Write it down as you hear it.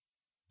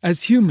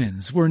As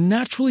humans, we're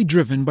naturally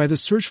driven by the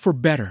search for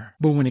better.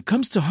 But when it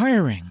comes to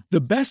hiring,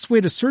 the best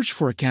way to search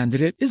for a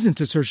candidate isn't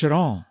to search at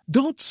all.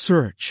 Don't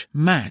search,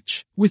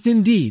 match with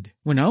Indeed.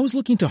 When I was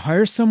looking to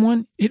hire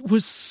someone, it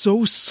was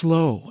so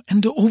slow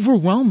and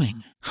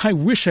overwhelming. I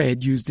wish I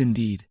had used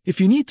Indeed.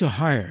 If you need to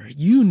hire,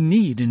 you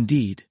need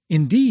Indeed.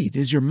 Indeed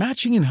is your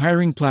matching and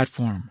hiring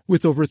platform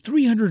with over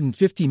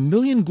 350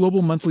 million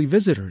global monthly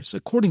visitors,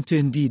 according to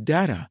Indeed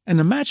data, and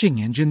a matching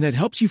engine that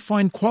helps you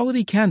find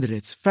quality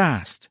candidates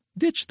fast.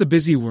 Ditch the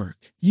busy work.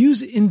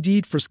 Use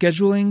Indeed for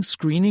scheduling,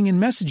 screening,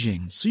 and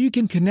messaging so you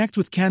can connect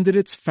with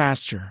candidates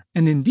faster.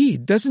 And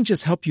Indeed doesn't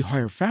just help you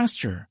hire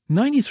faster.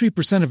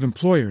 93% of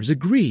employers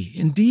agree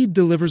Indeed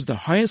delivers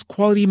the highest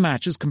quality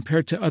matches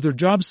compared to other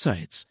job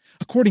sites,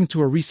 according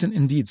to a recent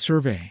Indeed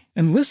survey.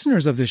 And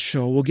listeners of this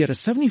show will get a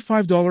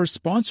 $75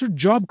 sponsored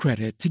job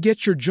credit to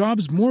get your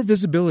jobs more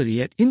visibility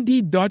at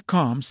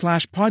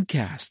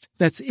Indeed.com/podcast.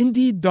 That's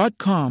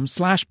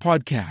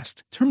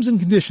Indeed.com/podcast. Terms and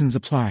conditions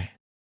apply.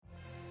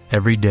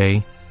 Every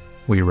day,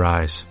 we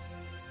rise,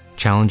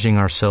 challenging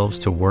ourselves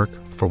to work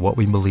for what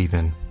we believe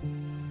in.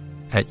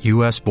 At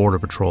U.S. Border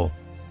Patrol,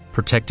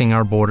 protecting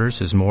our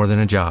borders is more than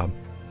a job.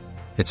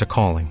 It's a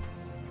calling.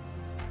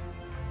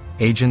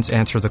 Agents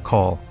answer the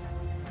call,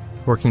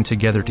 working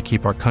together to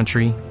keep our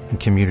country and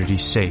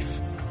communities safe.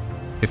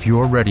 If you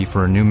are ready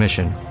for a new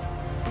mission,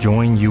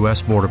 join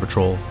U.S. Border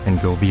Patrol and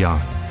go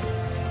beyond.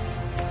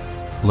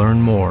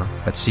 Learn more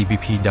at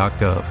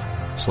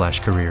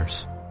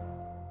cbp.gov/careers.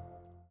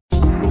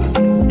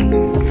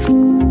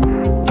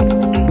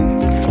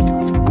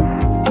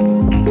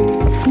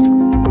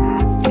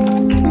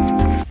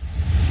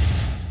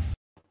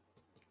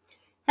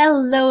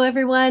 Hello,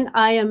 everyone.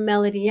 I am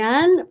Melody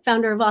Ann,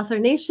 founder of Author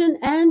Nation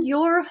and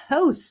your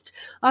host.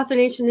 Author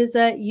Nation is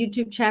a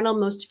YouTube channel.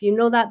 Most of you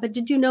know that, but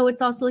did you know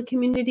it's also a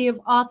community of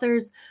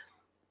authors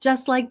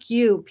just like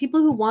you, people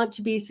who want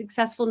to be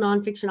successful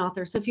nonfiction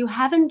authors. So if you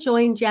haven't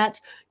joined yet,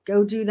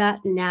 go do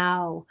that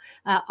now.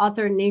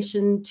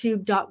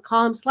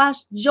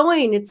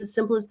 AuthorNationTube.com/join. It's as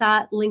simple as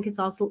that. Link is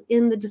also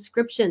in the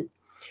description.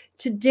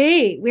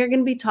 Today, we are going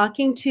to be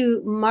talking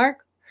to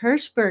Mark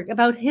Herschberg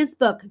about his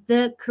book,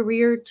 The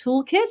Career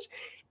Toolkit,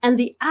 and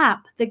the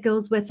app that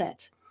goes with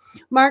it.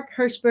 Mark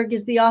Herschberg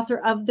is the author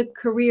of The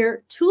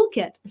Career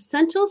Toolkit,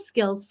 Essential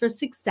Skills for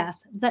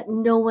Success That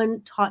No One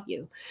Taught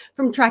You.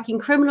 From tracking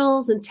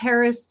criminals and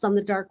terrorists on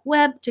the dark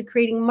web to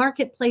creating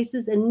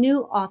marketplaces and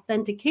new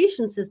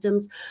authentication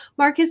systems,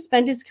 Mark has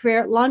spent his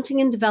career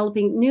launching and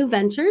developing new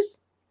ventures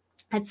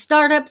at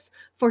startups,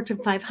 Fortune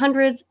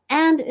 500s,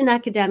 and in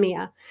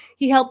academia.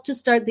 He helped to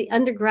start the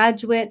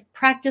undergraduate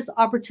practice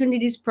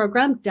opportunities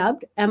program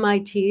dubbed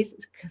MIT's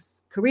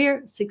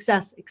Career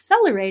Success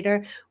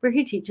Accelerator, where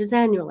he teaches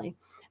annually.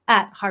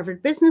 At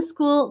Harvard Business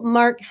School,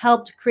 Mark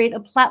helped create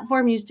a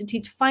platform used to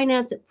teach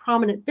finance at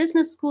prominent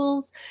business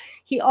schools.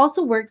 He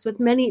also works with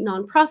many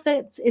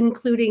nonprofits,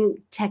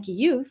 including Techie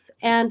Youth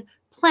and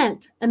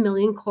Plant a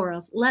Million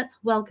Corals. Let's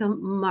welcome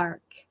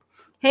Mark.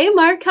 Hey,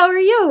 Mark, how are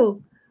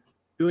you?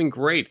 Doing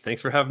great.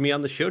 Thanks for having me on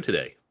the show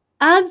today.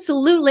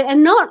 Absolutely.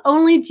 And not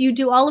only do you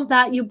do all of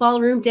that, you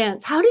ballroom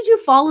dance. How did you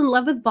fall in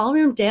love with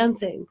ballroom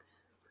dancing?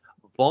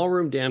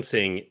 Ballroom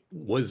dancing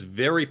was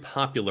very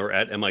popular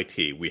at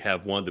MIT. We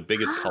have one of the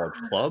biggest college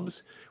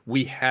clubs.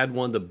 We had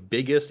one of the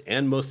biggest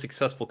and most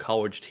successful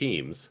college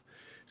teams.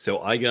 So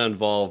I got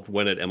involved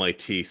when at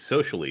MIT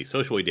socially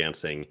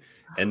dancing.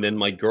 And then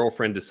my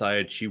girlfriend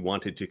decided she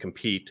wanted to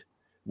compete,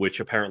 which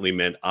apparently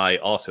meant I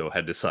also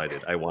had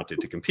decided I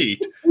wanted to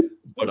compete.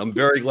 But I'm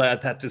very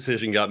glad that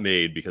decision got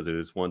made because it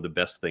was one of the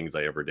best things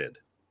I ever did.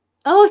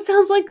 Oh,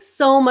 sounds like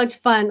so much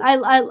fun. I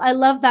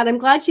love that. I'm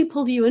glad she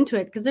pulled you into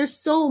it because there's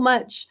so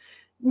much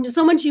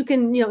you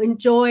can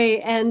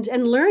enjoy and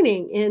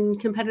learning in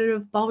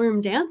competitive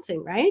ballroom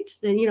dancing, right?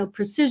 And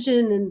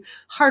precision and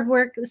hard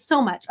work.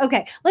 So much.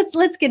 Okay,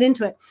 let's get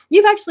into it.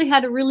 You've actually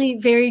had a really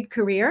varied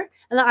career,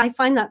 and I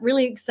find that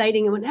really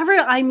exciting. And whenever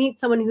I meet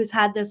someone who's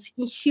had this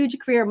huge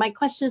career, my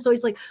question is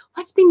always like,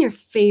 what's been your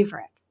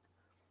favorite?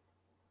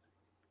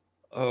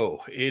 Oh,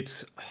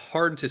 it's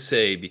hard to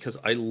say because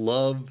I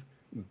love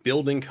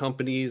building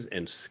companies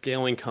and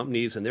scaling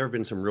companies, and there have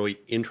been some really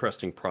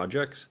interesting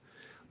projects.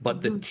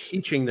 But the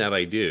teaching that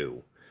I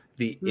do,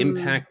 the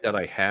impact that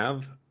I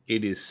have,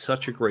 it is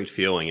such a great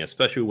feeling,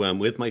 especially when I'm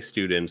with my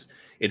students.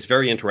 It's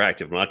very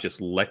interactive. I'm not just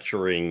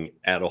lecturing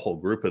at a whole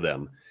group of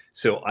them.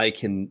 So I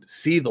can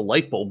see the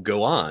light bulb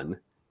go on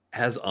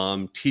as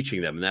I'm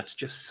teaching them. And that's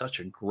just such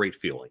a great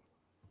feeling.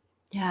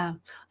 Yeah,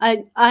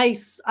 I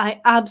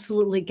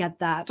absolutely get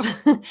that.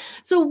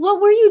 So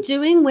what were you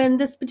doing when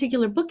this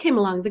particular book came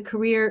along, The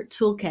Career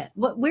Toolkit?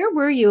 Where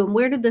were you and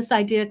where did this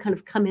idea kind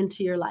of come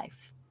into your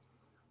life?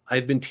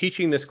 I've been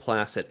teaching this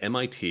class at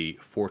MIT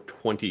for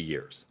 20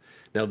 years.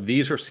 Now,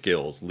 these are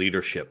skills,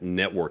 leadership,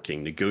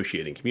 networking,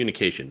 negotiating,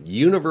 communication,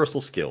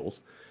 universal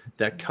skills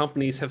that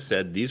companies have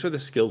said, these are the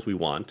skills we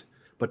want,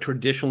 but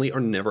traditionally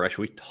are never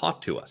actually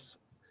taught to us.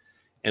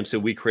 And so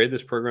we created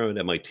this program at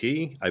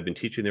MIT. I've been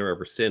teaching there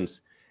ever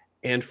since.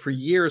 And for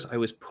years, I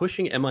was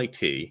pushing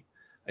MIT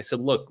I said,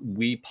 look,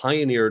 we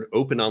pioneered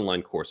open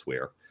online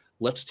courseware.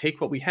 Let's take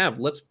what we have.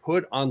 Let's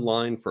put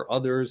online for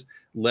others.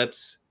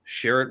 Let's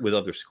share it with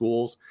other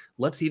schools.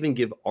 Let's even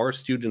give our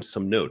students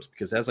some notes,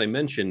 because as I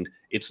mentioned,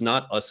 it's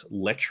not us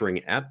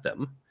lecturing at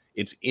them.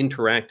 It's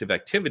interactive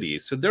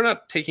activities. So they're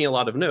not taking a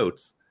lot of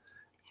notes.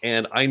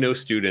 And I know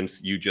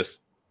students, you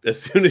just,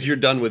 as soon as you're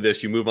done with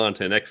this, you move on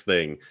to the next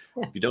thing.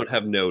 If you don't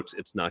have notes,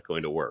 it's not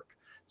going to work.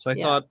 So I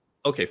thought,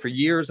 okay, for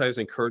years I was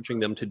encouraging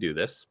them to do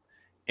this.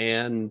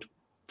 And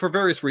for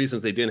various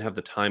reasons, they didn't have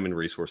the time and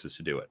resources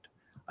to do it.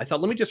 I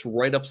thought, let me just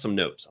write up some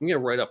notes. I'm going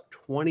to write up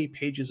 20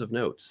 pages of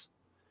notes.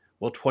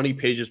 Well, 20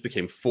 pages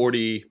became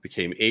 40,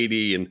 became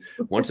 80. And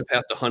once it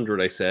passed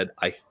 100, I said,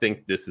 I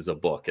think this is a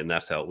book. And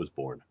that's how it was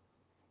born.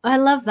 I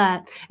love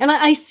that. And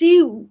I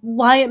see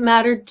why it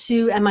mattered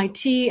to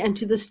MIT and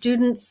to the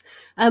students.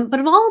 But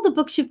of all the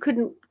books you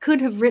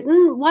could have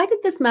written, why did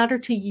this matter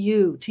to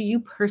you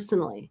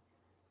personally?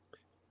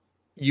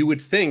 You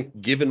would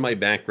think, given my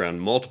background,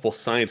 multiple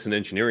science and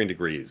engineering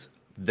degrees,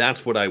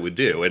 that's what I would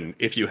do. And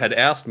if you had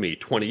asked me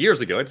 20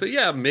 years ago, I'd say,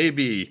 yeah,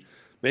 maybe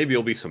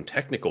it'll be some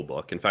technical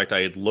book. In fact,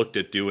 I had looked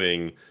at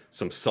doing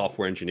some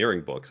software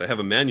engineering books. I have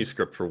a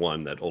manuscript for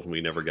one that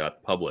ultimately never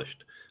got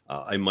published.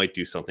 I might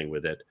do something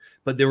with it.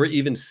 But there were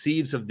even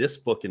seeds of this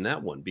book in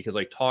that one, because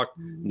I talked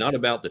not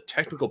about the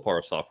technical part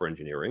of software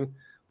engineering,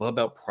 but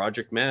about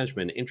project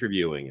management,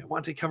 interviewing. I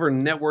wanted to cover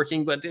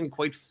networking, but didn't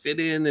quite fit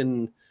in.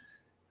 And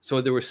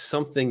so there was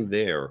something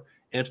there.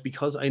 And it's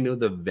because I know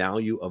the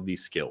value of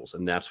these skills,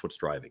 and that's what's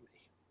driving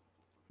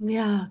me.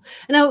 Yeah.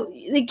 Now,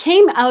 they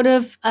came out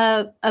of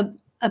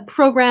a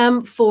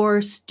program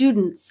for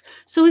students.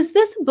 So is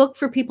this a book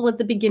for people at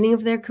the beginning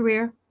of their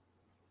career?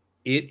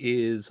 It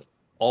is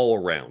all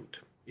around.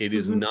 It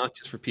is not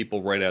just for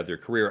people right out of their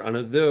career. And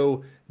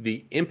although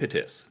the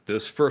impetus,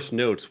 those first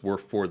notes were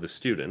for the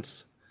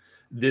students,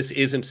 this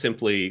isn't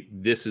simply,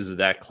 this is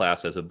that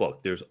class as a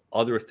book. There's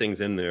other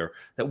things in there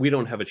that we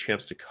don't have a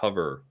chance to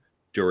cover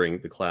during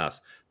the class.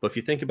 But if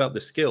you think about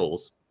the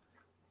skills,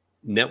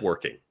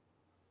 networking.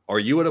 Are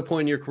you at a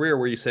point in your career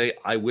where you say,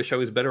 I wish I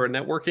was better at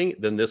networking?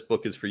 Then this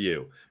book is for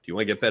you. Do you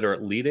want to get better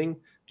at leading?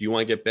 Do you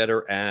want to get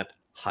better at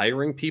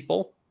hiring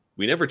people?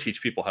 We never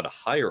teach people how to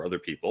hire other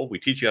people. We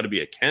teach you how to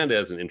be a candidate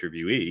as an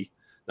interviewee,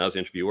 not as an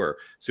interviewer.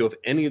 So if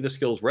any of the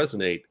skills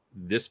resonate,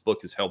 this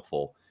book is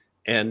helpful.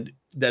 And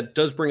that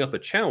does bring up a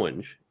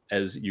challenge,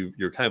 as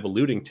you're kind of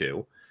alluding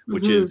to,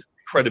 which is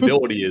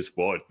credibility is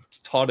what's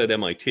taught at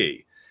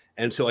MIT.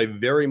 And so I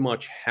very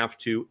much have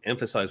to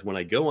emphasize when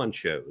I go on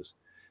shows,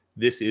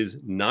 this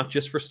is not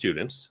just for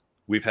students.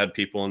 We've had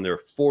people in their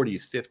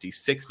 40s, 50s,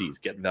 60s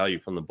get value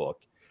from the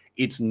book.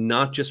 It's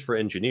not just for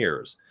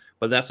engineers,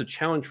 but that's a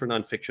challenge for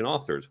nonfiction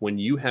authors. When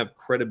you have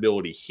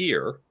credibility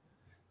here,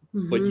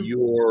 but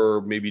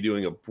you're maybe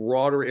doing a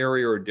broader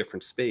area or a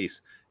different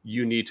space,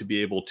 you need to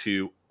be able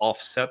to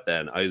offset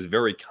that. And I was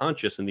very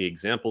conscious in the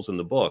examples in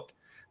the book.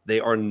 They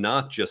are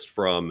not just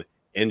from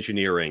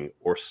engineering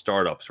or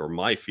startups or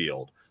my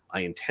field. I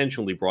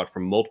intentionally brought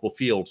from multiple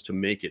fields to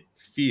make it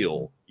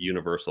feel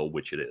universal,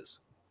 which it is.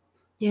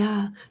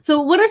 Yeah.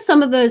 So what are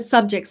some of the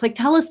subjects? Like,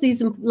 tell us a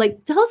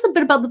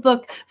bit about the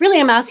book. Really,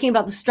 I'm asking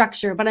about the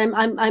structure, but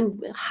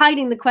I'm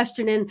hiding the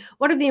question in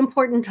what are the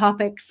important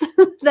topics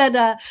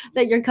that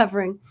you're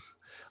covering?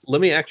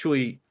 Let me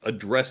actually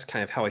address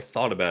kind of how I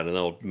thought about it, and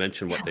I'll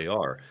mention what they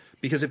are.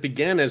 Because it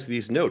began as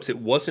these notes. It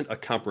wasn't a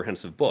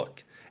comprehensive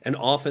book. And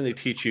often they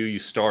teach you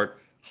start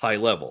high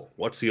level.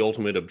 What's the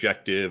ultimate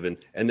objective?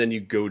 And then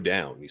you go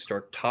down. You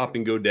start top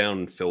and go down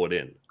and fill it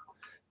in.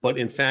 But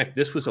in fact,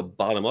 this was a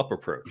bottom-up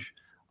approach.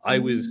 I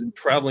was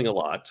traveling a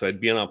lot, so I'd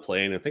be on a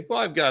plane and think, well,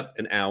 I've got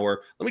an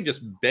hour. Let me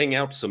just bang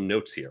out some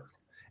notes here.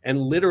 And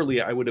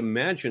literally, I would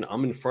imagine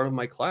I'm in front of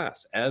my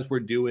class as we're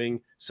doing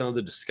some of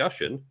the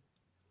discussion.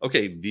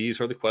 Okay, these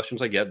are the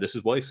questions I get. This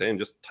is what I say. I'm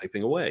just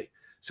typing away.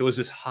 So it was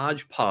this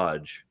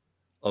hodgepodge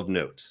of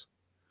notes.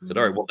 I said,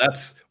 all right, well,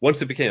 that's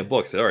once it became a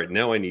book. I said, all right,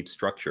 now I need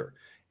structure.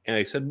 And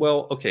I said,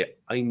 well, okay,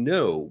 I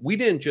know we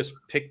didn't just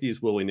pick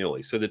these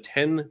willy-nilly. So the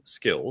 10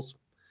 skills,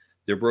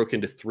 they're broken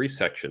into 3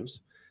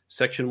 sections.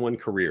 Section 1,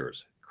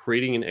 careers,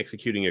 creating and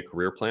executing a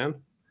career plan,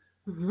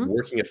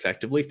 working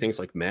effectively, things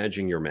like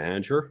managing your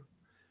manager,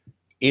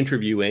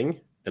 interviewing,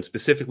 and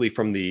specifically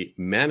from the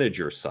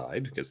manager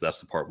side, because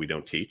that's the part we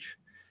don't teach.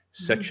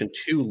 Section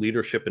 2,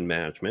 leadership and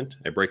management.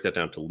 I break that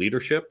down to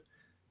leadership,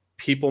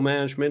 people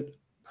management,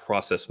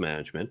 process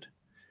management.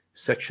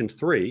 Section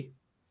 3,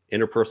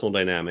 interpersonal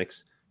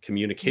dynamics,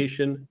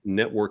 communication,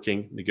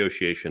 networking,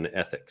 negotiation,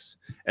 ethics.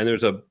 And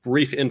there's a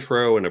brief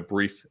intro and a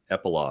brief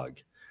epilogue.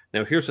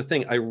 Now, here's the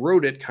thing. I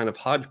wrote it kind of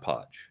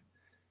hodgepodge.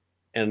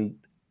 And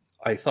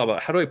I thought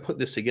about, how do I put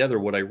this together?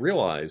 What I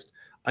realized,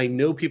 I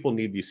know people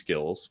need these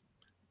skills.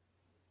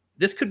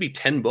 This could be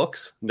 10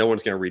 books. No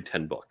one's going to read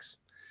 10 books.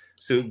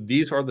 So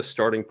these are the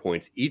starting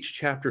points. Each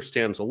chapter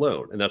stands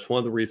alone. And that's one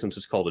of the reasons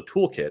it's called a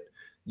toolkit.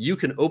 You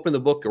can open the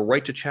book, go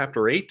right to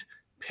chapter 8,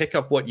 pick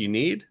up what you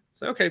need.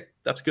 Say, okay,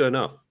 that's good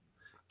enough.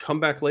 Come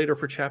back later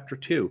for chapter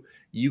 2.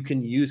 You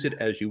can use it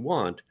as you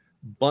want,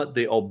 but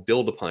they all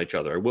build upon each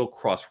other. I will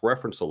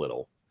cross-reference a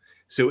little.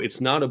 So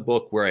it's not a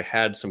book where I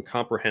had some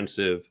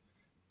comprehensive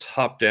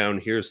top down,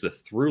 here's the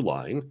through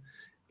line.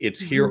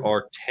 It's here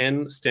are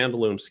 10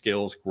 standalone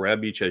skills,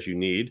 grab each as you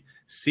need,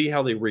 see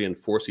how they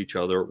reinforce each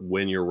other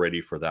when you're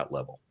ready for that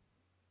level.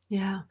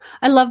 Yeah,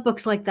 I love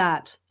books like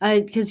that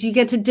because you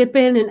get to dip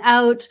in and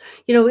out.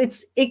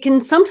 It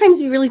can sometimes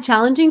be really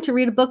challenging to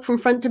read a book from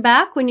front to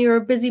back when you're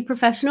a busy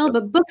professional,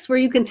 but books where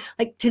you can,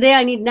 like, today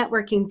I need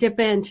networking, dip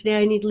in.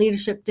 Today I need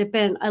leadership, dip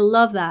in. I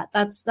love that.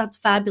 That's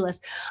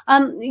fabulous.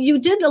 You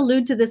did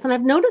allude to this, and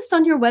I've noticed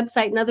on your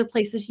website and other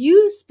places,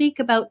 you speak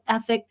about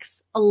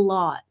ethics a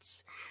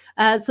lot.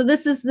 So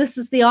this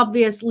is the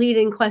obvious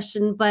leading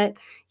question, but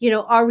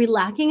are we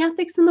lacking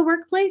ethics in the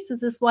workplace?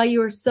 Is this why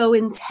you are so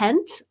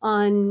intent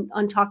on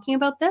talking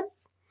about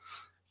this?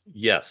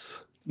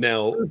 Yes.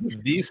 Now,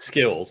 these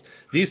skills,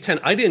 these 10,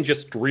 I didn't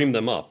just dream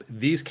them up.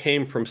 These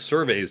came from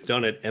surveys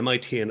done at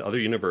MIT and other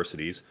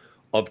universities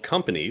of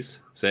companies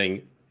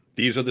saying,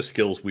 these are the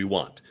skills we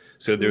want.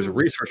 So there's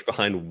research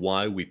behind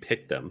why we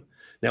picked them.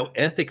 Now,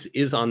 ethics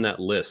is on that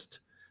list,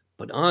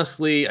 but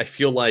honestly, I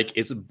feel like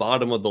it's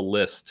bottom of the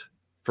list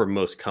for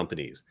most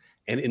companies.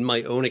 And in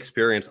my own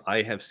experience,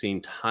 I have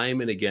seen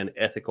time and again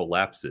ethical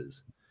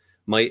lapses.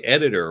 My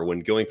editor, when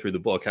going through the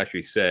book,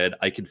 actually said,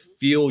 I could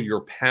feel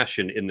your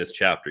passion in this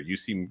chapter. You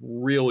seem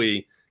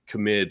really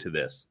committed to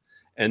this.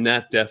 And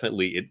that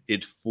definitely,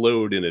 it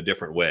flowed in a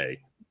different way.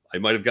 I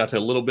might have gotten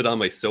a little bit on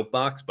my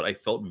soapbox, but I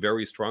felt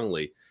very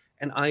strongly.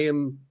 And I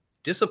am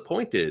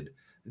disappointed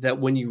that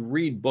when you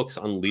read books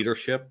on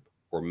leadership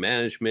or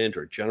management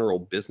or general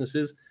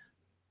businesses,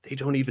 they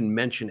don't even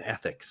mention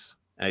ethics.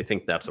 I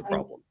think that's a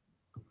problem.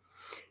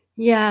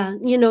 Yeah,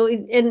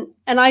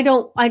 and I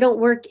don't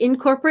work in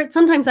corporate.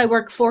 Sometimes I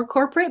work for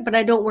corporate, but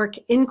I don't work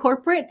in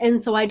corporate,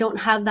 and so I don't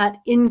have that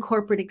in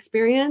corporate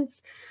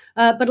experience.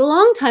 But a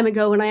long time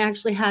ago, when I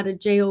actually had a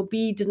job,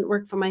 didn't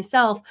work for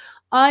myself,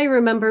 I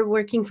remember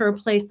working for a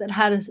place that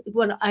had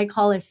what I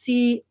call a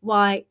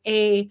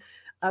CYA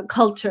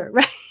culture,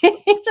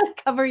 right?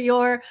 Cover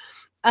your,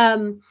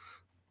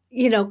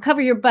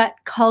 cover your butt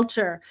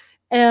culture.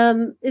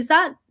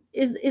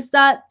 Is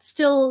that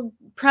still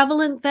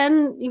prevalent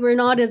then? You were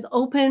not as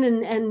open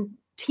and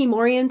team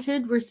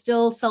oriented. We're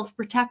still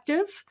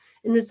self-protective.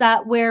 And is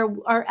that where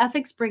our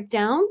ethics break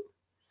down?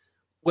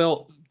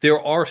 Well,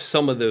 there are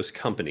some of those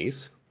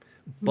companies,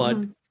 but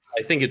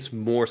I think it's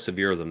more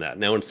severe than that.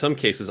 Now, in some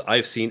cases,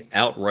 I've seen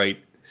outright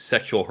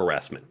sexual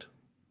harassment,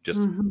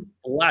 just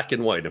black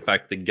and white. In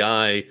fact,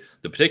 the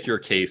particular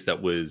case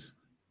that was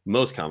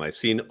most common, I've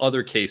seen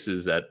other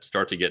cases that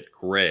start to get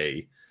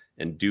gray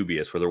and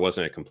dubious where there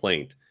wasn't a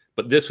complaint.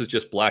 But this was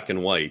just black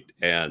and white.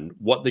 And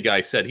what the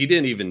guy said, he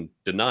didn't even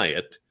deny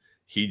it.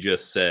 He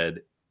just said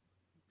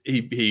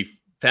he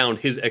found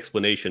his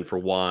explanation for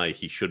why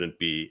he shouldn't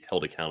be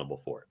held accountable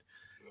for it.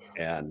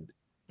 And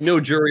no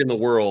jury in the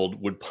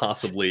world would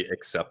possibly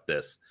accept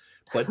this.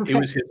 But it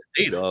was his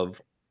state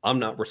of, I'm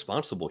not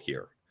responsible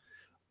here.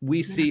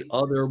 We see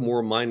other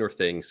more minor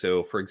things.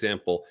 So, for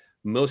example,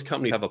 most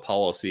companies have a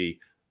policy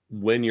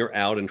when you're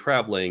out and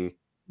traveling,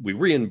 we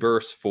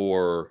reimburse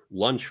for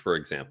lunch, for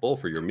example,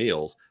 for your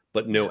meals,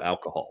 but no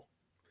alcohol.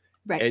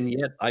 Right. And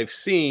yet I've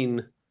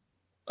seen,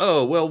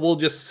 we'll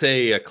just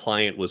say a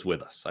client was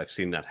with us. I've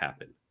seen that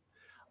happen.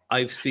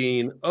 I've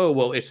seen,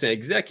 it's an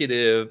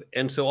executive.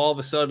 And so all of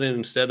a sudden,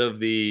 instead of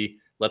the,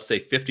 let's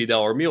say,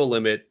 $50 meal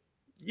limit,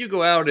 you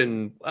go out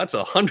and that's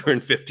a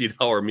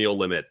 $150 meal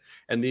limit.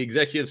 And the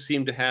executives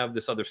seem to have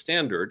this other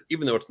standard,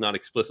 even though it's not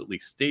explicitly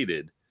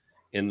stated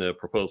in the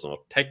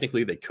proposal.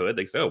 Technically, they could.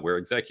 They say, we're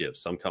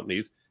executives. Some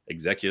companies,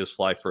 executives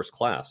fly first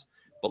class.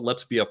 But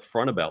let's be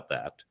upfront about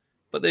that.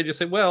 But they just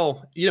say,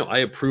 I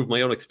approve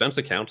my own expense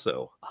account,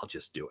 so I'll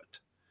just do it.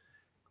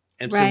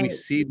 And so we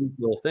see these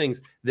little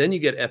things. Then you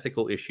get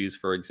ethical issues,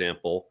 for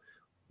example.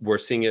 We're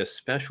seeing it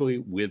especially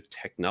with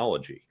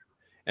technology.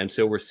 And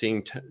so we're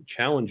seeing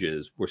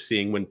challenges. We're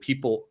seeing when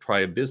people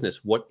try a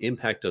business, what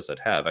impact does it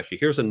have? Actually,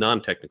 here's a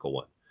non-technical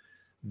one.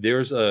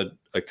 There's a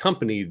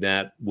company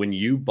that when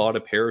you bought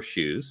a pair of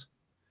shoes,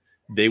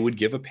 they would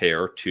give a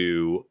pair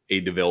to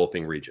a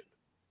developing region.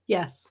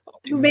 Yes.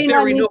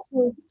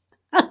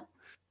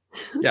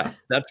 Yeah,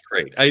 that's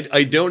great.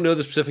 I don't know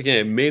the specific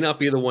name. It may not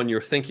be the one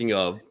you're thinking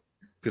of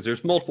because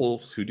there's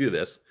multiples who do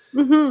this.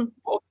 Well,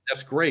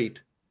 that's great,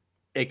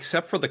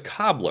 except for the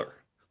cobbler.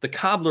 The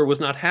cobbler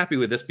was not happy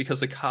with this because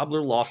the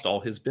cobbler lost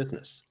all his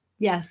business.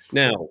 Yes.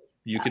 Now,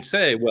 you could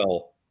say,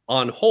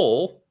 on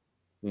whole,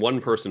 one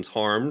person's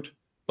harmed,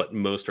 but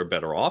most are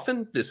better off,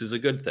 and this is a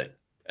good thing.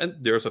 And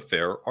there's a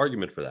fair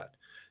argument for that.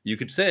 You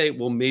could say,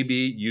 maybe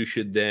you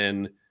should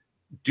then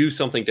do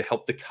something to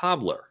help the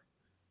cobbler.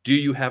 Do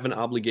you have an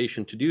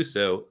obligation to do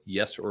so?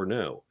 Yes or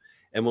no?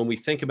 And when we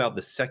think about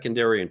the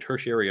secondary and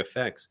tertiary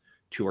effects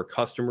to our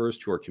customers,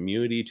 to our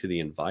community, to the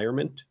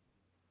environment,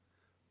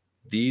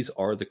 these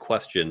are the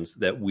questions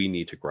that we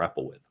need to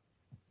grapple with.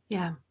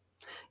 Yeah.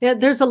 Yeah,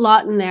 there's a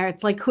lot in there.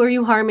 It's like, who are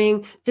you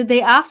harming? Did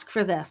they ask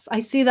for this? I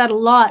see that a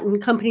lot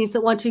in companies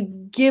that want to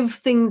give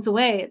things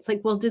away. It's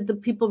like, did the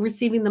people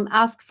receiving them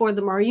ask for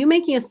them? Or are you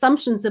making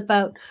assumptions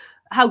about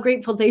how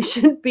grateful they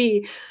should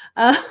be.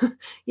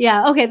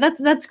 Yeah, okay,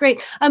 that's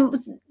great.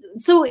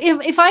 So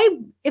if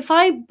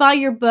I buy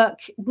your book,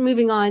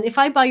 moving on, if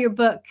I buy your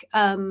book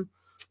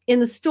in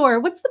the store,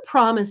 what's the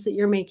promise that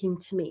you're making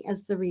to me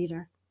as the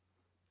reader?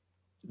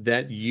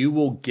 That you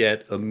will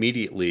get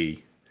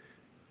immediately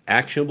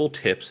actionable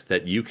tips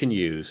that you can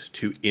use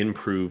to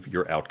improve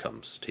your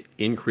outcomes, to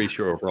increase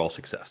your overall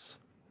success.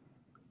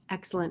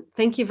 Excellent.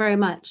 Thank you very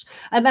much.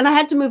 And I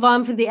had to move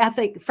on from the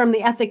ethics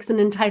and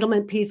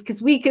entitlement piece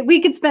because we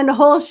could spend a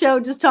whole show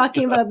just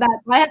talking about that.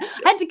 I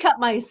had to cut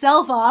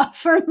myself off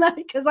from that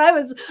because I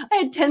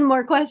had 10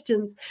 more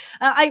questions.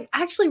 I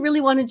actually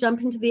really want to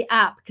jump into the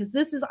app because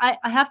this is, I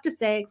have to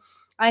say,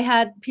 I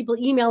had people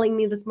emailing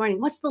me this morning,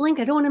 what's the link?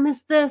 I don't want to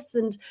miss this.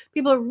 And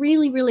people are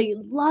really,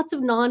 lots of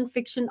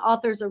nonfiction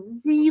authors are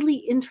really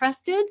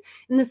interested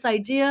in this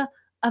idea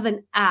of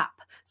an app.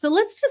 So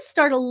let's just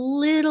start a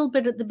little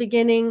bit at the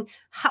beginning.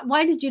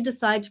 Why did you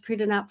decide to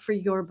create an app for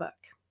your book?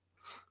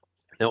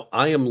 Now,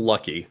 I am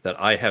lucky that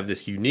I have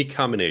this unique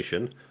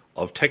combination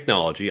of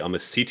technology. I'm a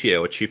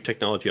CTO, a Chief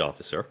Technology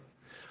Officer.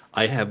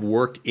 I have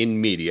worked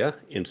in media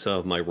in some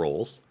of my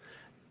roles,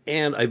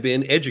 and I've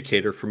been an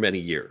educator for many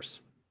years.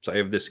 So I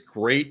have this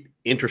great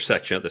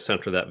intersection at the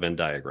center of that Venn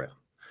diagram.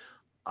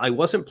 I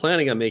wasn't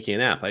planning on making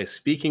an app. I was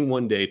speaking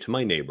one day to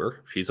my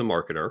neighbor. She's a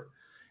marketer.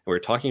 And we were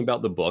talking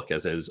about the book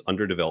as it is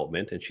under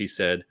development. And she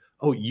said,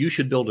 oh, you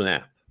should build an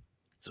app. I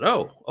said,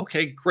 oh,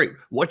 okay, great.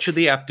 What should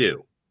the app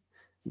do?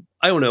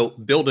 I don't know,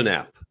 build an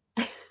app.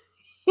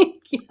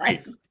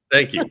 Yes.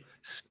 Thank you.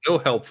 So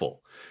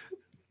helpful.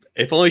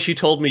 If only she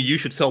told me you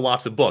should sell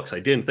lots of books.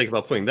 I didn't think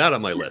about putting that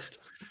on my list.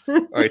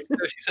 All right. So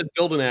she said,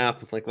 build an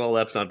app. I'm like, well,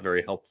 that's not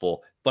very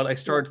helpful. But I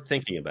started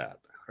thinking about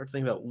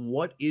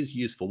what is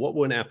useful. What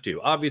would an app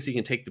do? Obviously, you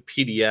can take the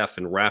PDF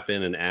and wrap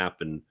in an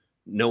app, and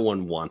no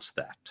one wants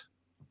that.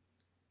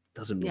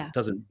 Doesn't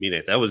mean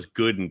it. That was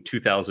good in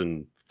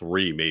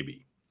 2003,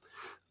 maybe.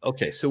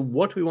 Okay, so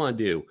what do we want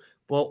to do?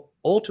 Well,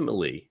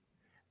 ultimately,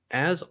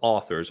 as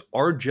authors,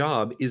 our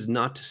job is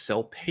not to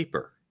sell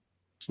paper.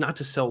 It's not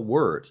to sell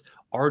words.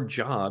 Our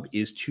job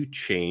is to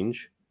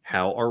change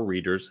how our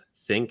readers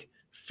think,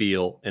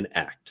 feel, and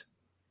act.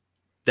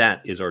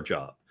 That is our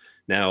job.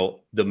 Now,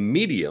 the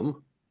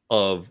medium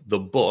of the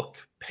book,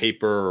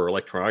 paper or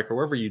electronic or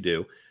whatever you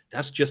do,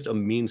 that's just a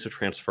means of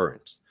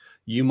transference.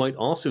 You might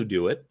also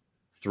do it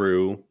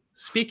through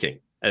speaking,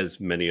 as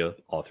many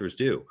authors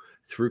do,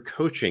 through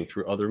coaching,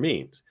 through other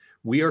means.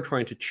 We are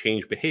trying to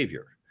change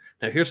behavior.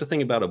 Now, here's the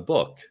thing about a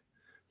book.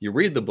 You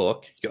read the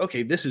book, you go,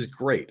 okay, this is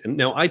great. And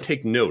now I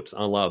take notes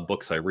on a lot of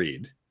books I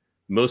read.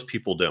 Most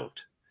people don't.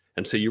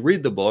 And so you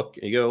read the book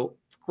and you go,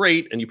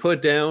 great, and you put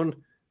it down,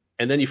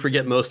 and then you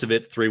forget most of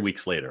it 3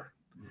 weeks later.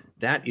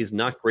 That is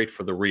not great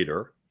for the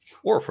reader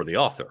or for the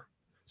author.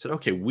 So,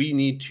 okay, we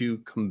need to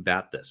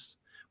combat this.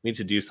 We need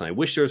to do something. I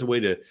wish there was a way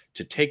to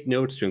take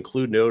notes, to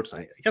include notes.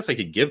 I guess I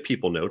could give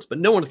people notes, but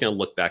no one's going to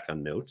look back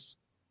on notes.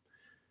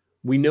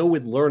 We know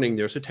with learning,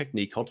 there's a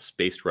technique called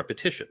spaced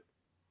repetition.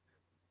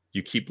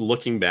 You keep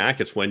looking back.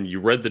 It's when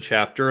you read the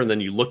chapter and then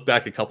you look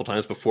back a couple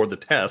times before the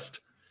test,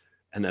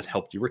 and that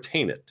helped you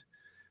retain it.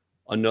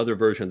 Another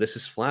version of this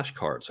is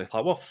flashcards. I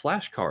thought, well,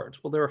 flashcards.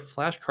 Well, there are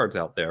flashcards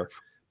out there,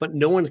 but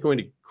no one's going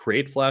to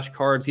create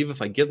flashcards. Even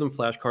if I give them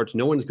flashcards,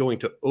 no one's going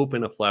to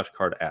open a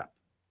flashcard app.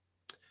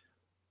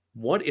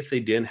 What if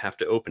they didn't have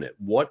to open it?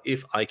 What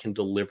if I can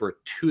deliver it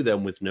to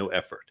them with no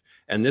effort?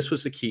 And this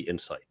was the key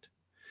insight.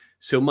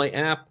 So my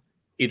app,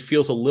 it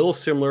feels a little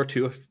similar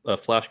to a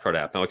flashcard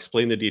app. I'll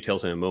explain the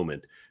details in a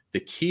moment. The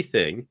key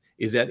thing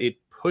is that it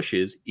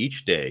pushes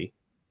each day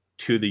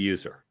to the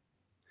user.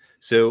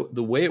 So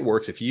the way it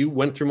works, if you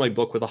went through my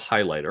book with a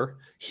highlighter,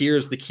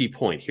 here's the key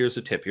point, here's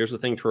the tip, here's the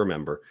thing to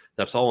remember.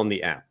 That's all in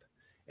the app.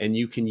 And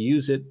you can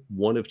use it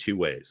one of two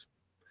ways.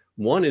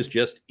 One is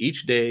just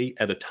each day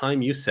at a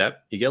time you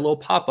set, you get a little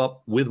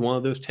pop-up with one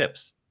of those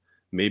tips.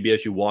 Maybe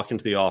as you walk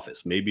into the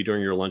office, maybe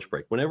during your lunch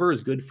break, whenever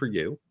is good for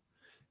you,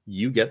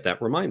 you get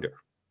that reminder.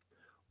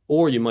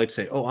 Or you might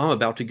say, oh, I'm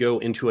about to go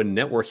into a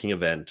networking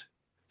event.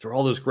 There are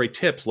all those great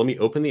tips. Let me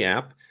open the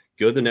app,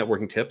 go to the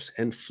networking tips,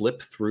 and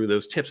flip through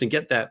those tips and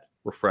get that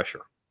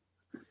refresher.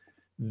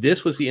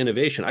 This was the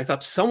innovation. I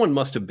thought someone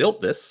must have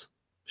built this.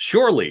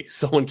 Surely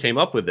someone came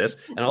up with this,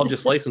 and I'll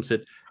just license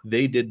it.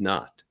 They did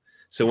not.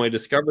 So when I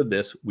discovered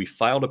this, we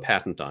filed a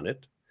patent on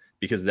it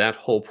because that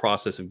whole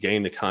process of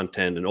getting the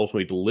content and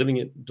ultimately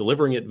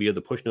delivering it via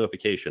the push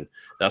notification,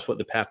 that's what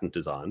the patent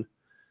is on.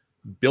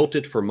 Built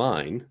it for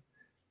mine.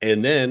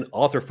 And then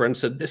author friends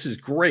said, this is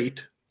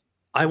great.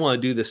 I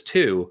want to do this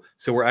too.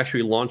 So we're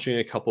actually launching in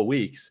a couple of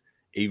weeks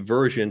a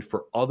version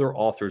for other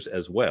authors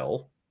as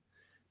well,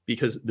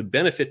 because the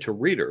benefit to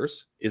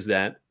readers is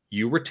that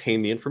you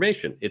retain the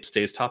information. It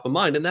stays top of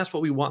mind, and that's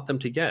what we want them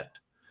to get.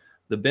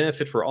 The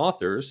benefit for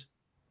authors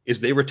is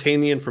they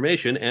retain the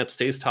information and it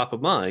stays top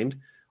of mind.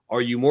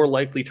 Are you more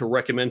likely to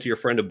recommend to your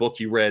friend a book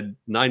you read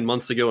 9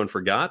 months ago and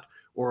forgot,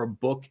 or a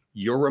book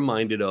you're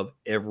reminded of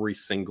every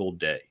single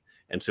day?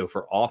 And so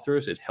for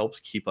authors, it helps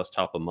keep us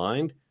top of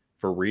mind.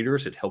 For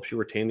readers, it helps you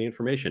retain the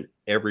information.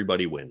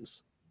 Everybody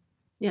wins.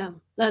 Yeah,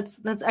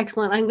 that's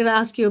excellent. I'm going to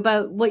ask you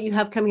about what you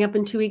have coming up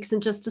in 2 weeks in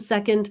just a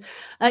second.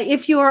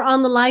 If you are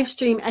on the live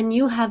stream and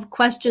you have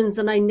questions,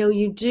 and I know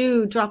you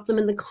do, drop them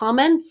in the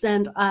comments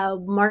and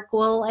Mark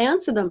will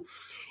answer them.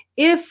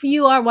 If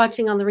you are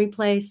watching on the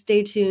replay,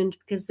 stay tuned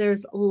because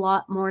there's a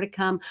lot more to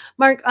come.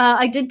 Mark,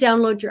 I did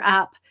download your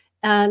app,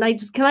 and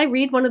can I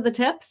read one of the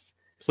tips?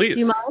 Please.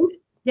 Do you mind?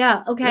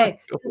 Yeah. Okay. Yeah,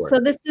 go for So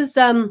it.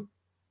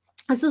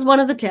 this is one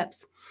of the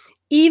tips.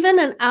 Even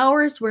an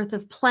hour's worth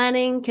of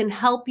planning can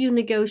help you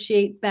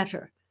negotiate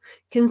better.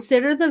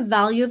 Consider the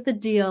value of the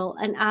deal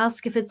and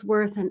ask if it's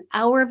worth an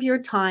hour of your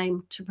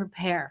time to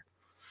prepare.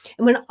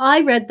 And when I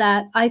read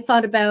that, I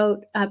thought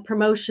about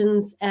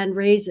promotions and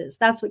raises.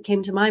 That's what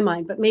came to my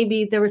mind. But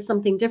maybe there was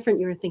something different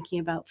you were thinking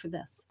about for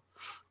this.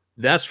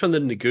 That's from the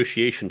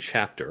negotiation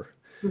chapter.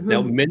 Mm-hmm.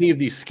 Now, many of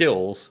these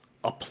skills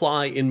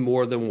apply in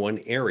more than one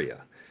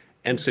area.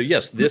 And so,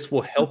 yes, this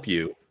will help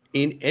you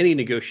in any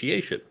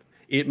negotiation.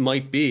 It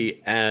might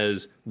be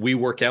as we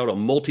work out a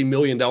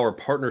multi-million-dollar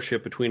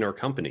partnership between our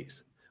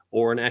companies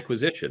or an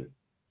acquisition,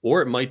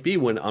 or it might be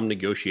when I'm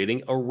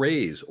negotiating a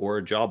raise or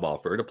a job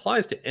offer. It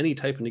applies to any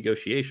type of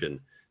negotiation.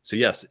 So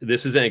yes,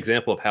 this is an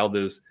example of how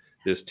those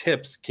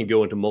tips can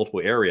go into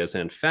multiple areas.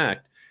 And in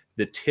fact,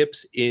 the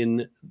tips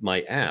in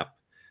my app,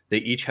 they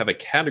each have a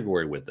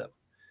category with them.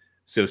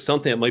 So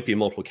something that might be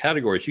multiple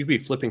categories, you could be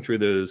flipping through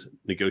those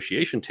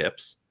negotiation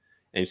tips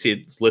and you see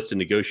it's listed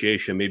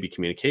negotiation, maybe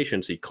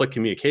communication. So you click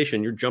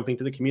communication, you're jumping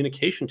to the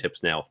communication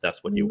tips now, if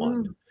that's what you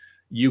want.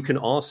 You can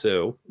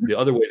also, the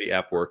other way the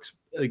app works,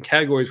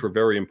 categories were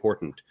very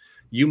important.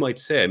 You might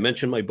say, I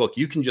mentioned my book,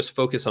 you can just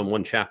focus on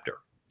one chapter.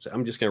 So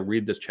I'm just going to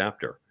read this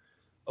chapter.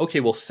 Okay,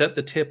 well, set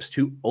the tips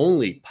to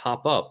only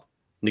pop up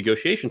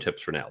negotiation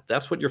tips for now.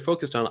 That's what you're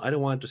focused on. I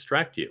don't want to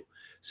distract you.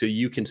 So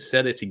you can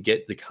set it to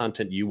get the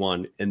content you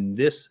want. And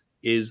this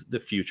is the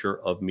future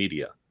of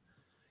media.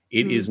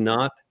 It is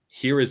not,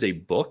 here is a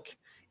book.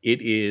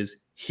 It is,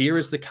 here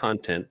is the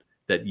content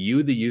that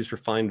you, the user,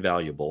 find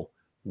valuable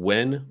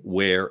when,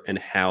 where, and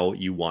how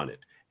you want it.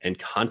 And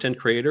content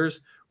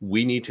creators,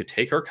 we need to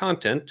take our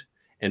content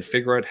and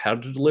figure out how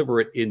to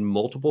deliver it in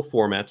multiple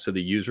formats so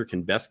the user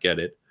can best get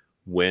it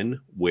when,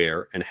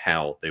 where, and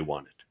how they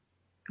want it.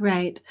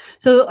 Right.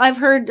 So I've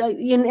heard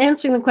in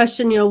answering the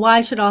question, why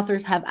should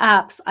authors have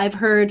apps? I've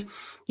heard,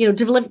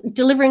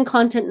 delivering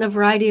content in a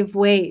variety of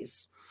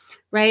ways.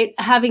 Right?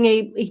 Having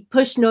a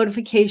push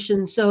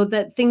notification so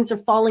that things are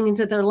falling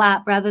into their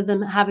lap rather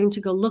than having to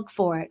go look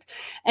for it.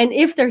 And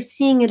if they're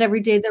seeing it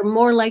every day, they're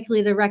more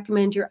likely to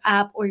recommend your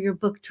app or your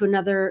book to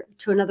another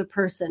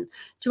person.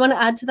 Do you want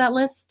to add to that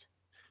list?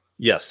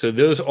 Yes. So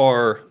those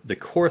are the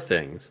core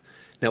things.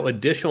 Now,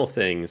 additional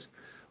things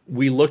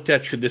we looked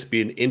at, should this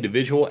be an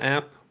individual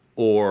app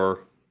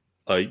or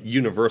a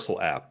universal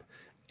app?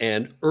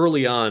 And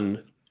early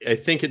on, I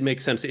think it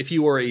makes sense if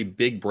you are a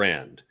big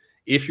brand.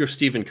 If you're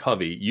Stephen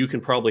Covey, you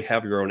can probably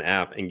have your own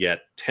app and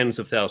get tens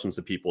of thousands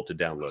of people to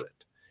download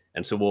it.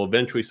 And so we'll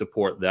eventually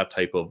support that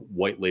type of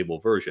white label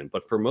version.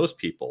 But for most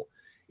people,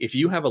 if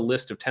you have a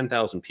list of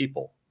 10,000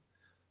 people,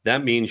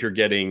 that means you're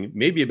getting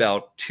maybe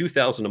about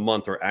 2,000 a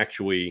month are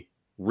actually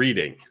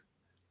reading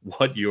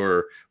what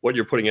you're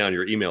putting out on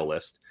your email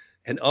list.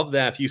 And of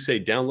that, if you say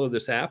download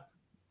this app,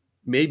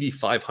 maybe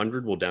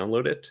 500 will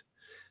download it.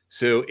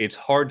 So it's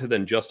hard to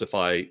then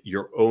justify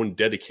your own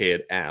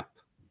dedicated app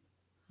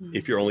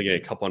if you're only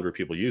getting a couple hundred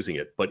people using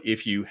it. But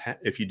if you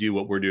do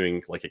what we're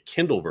doing, like a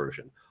Kindle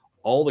version,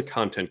 all the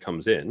content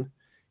comes in.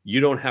 You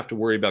don't have to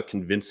worry about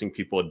convincing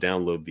people to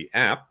download the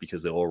app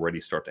because they'll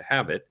already start to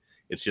have it.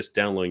 It's just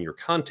downloading your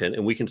content,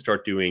 and we can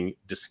start doing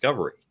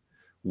discovery.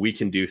 We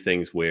can do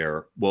things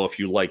where, well, if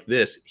you like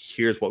this,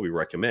 here's what we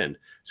recommend.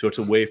 So it's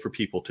a way for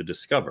people to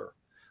discover.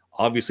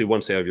 Obviously,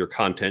 once they have your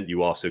content,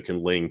 you also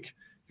can link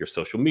your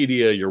social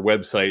media, your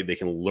website. They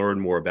can learn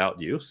more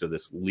about you. So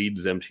this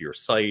leads them to your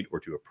site or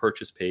to a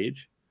purchase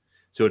page.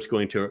 So it's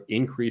going to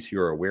increase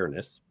your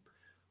awareness.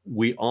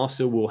 We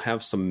also will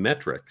have some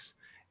metrics,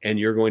 and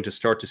you're going to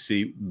start to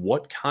see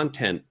what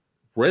content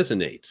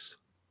resonates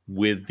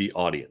with the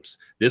audience.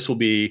 This will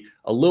be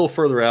a little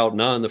further out,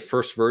 not in the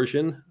first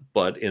version,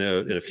 but in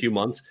a few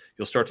months,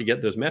 you'll start to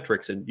get those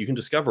metrics, and you can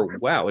discover,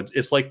 wow,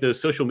 it's like the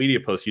social media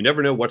posts. You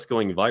never know what's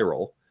going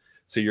viral.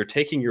 So you're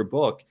taking your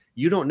book,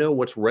 you don't know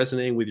what's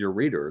resonating with your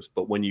readers,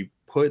 but when you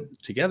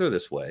put together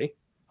this way,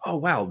 oh,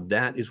 wow,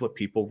 that is what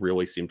people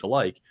really seem to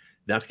like.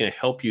 That's going to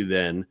help you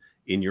then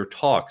in your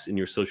talks, in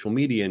your social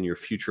media, in your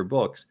future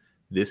books.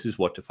 This is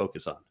what to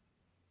focus on.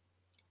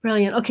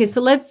 Brilliant. Okay,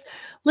 so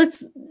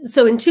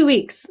so in 2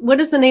 weeks,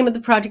 what is the name of the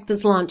project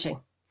that's launching?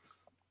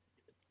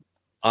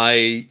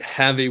 I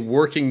have a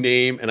working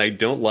name and I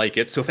don't like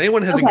it. So if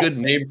anyone has a good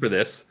name for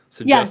this,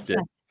 suggest it.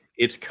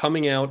 It's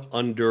coming out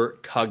under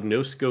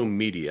Cognosco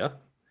Media.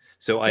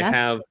 So I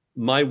have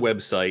my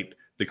website,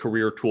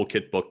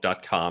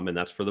 thecareertoolkitbook.com, and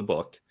that's for the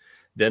book.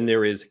 Then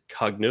there is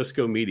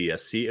Cognosco Media,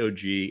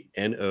 Cognosco.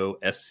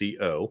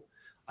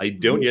 I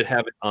don't yet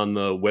have it on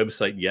the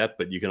website yet,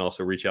 but you can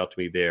also reach out to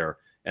me there.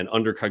 And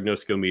under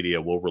Cognosco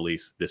Media, we'll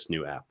release this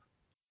new app.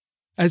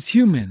 As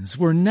humans,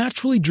 we're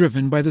naturally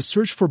driven by the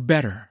search for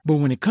better. But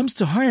when it comes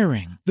to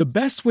hiring, the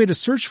best way to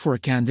search for a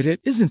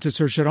candidate isn't to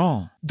search at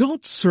all.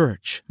 Don't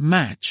search,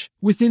 match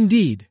with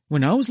Indeed.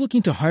 When I was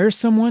looking to hire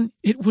someone,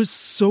 it was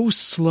so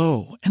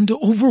slow and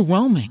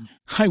overwhelming.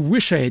 I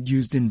wish I had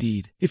used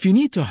Indeed. If you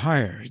need to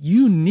hire,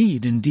 you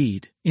need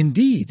Indeed.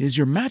 Indeed is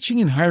your matching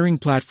and hiring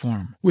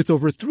platform with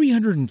over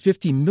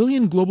 350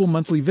 million global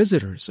monthly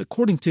visitors,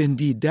 according to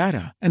Indeed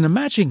data, and a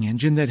matching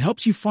engine that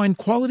helps you find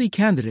quality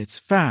candidates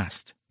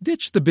fast.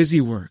 Ditch the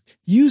busy work.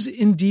 Use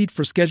Indeed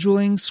for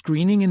scheduling,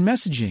 screening, and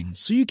messaging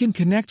so you can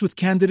connect with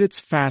candidates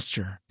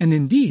faster. And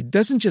Indeed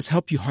doesn't just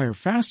help you hire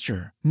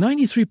faster.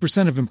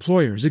 93% of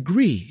employers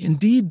agree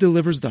Indeed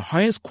delivers the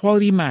highest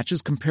quality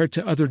matches compared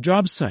to other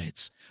job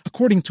sites,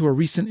 according to a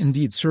recent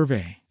Indeed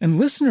survey. And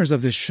listeners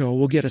of this show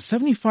will get a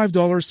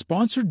 $75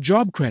 sponsored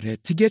job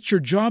credit to get your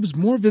jobs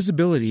more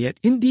visibility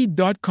at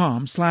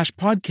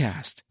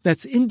Indeed.com/podcast.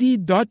 That's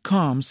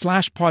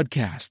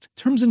Indeed.com/podcast.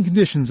 Terms and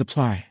conditions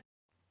apply.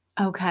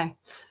 Okay.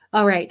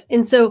 All right.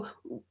 And so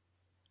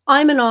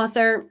I'm an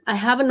author. I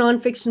have a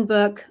nonfiction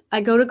book.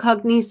 I go to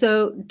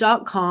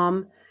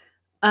cogniso.com.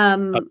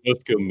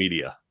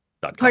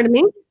 Cognoscomedia.com. Pardon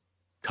me?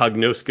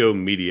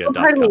 Cognoscomedia.com.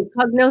 Pardon me.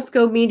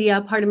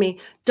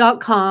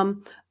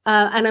 Cognoscomedia.com.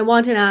 And I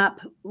want an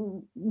app.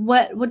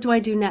 What do I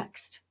do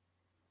next?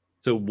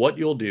 So what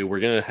you'll do,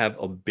 we're going to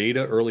have a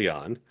beta early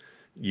on.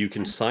 You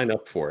can sign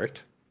up for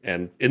it.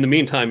 And in the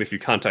meantime, if you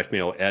contact me,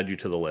 I'll add you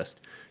to the list.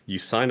 You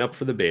sign up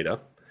for the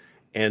beta,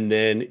 and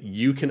then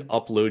you can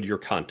upload your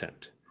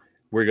content.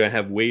 We're going to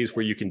have ways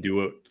where you can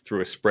do it through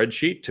a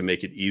spreadsheet to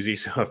make it easy,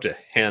 so you have to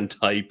hand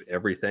type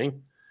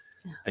everything.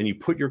 Yeah. And you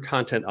put your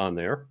content on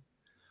there.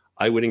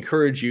 I would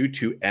encourage you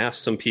to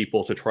ask some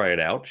people to try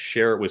it out,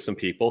 share it with some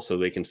people so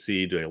they can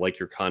see, do they like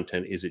your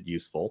content? Is it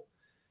useful?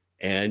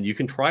 And you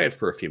can try it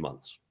for a few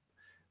months.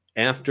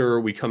 After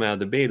we come out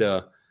of the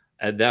beta,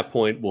 at that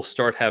point, we'll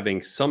start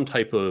having some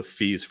type of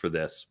fees for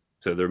this.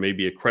 So there may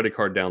be a credit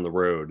card down the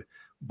road,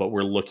 but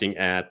we're looking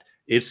at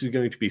it's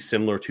going to be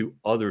similar to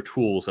other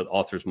tools that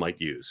authors might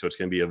use. So it's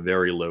going to be a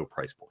very low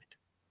price point.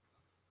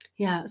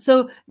 Yeah.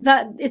 So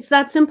it's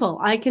that simple.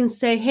 I can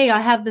say, hey, I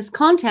have this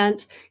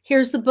content.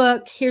 Here's the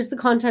book. Here's the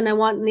content I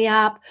want in the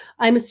app.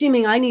 I'm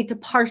assuming I need to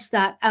parse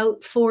that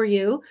out for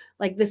you.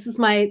 Like this is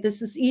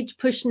each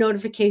push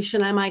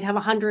notification. I might have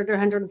 100 or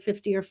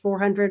 150 or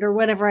 400 or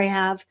whatever I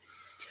have.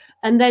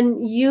 And then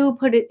you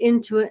put it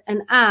into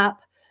an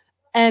app,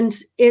 and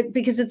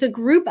because it's a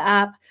group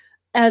app.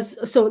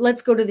 So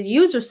let's go to the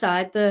user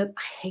side. I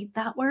hate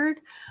that word.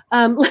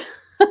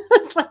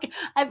 It's like,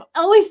 I've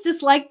always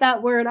disliked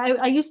that word.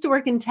 I used to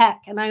work in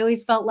tech, and I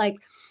always felt like,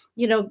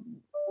 there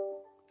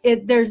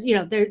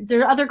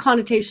are other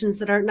connotations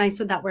that aren't nice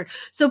with that word.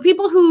 So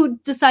people who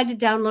decide to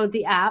download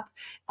the app,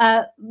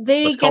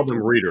 let's call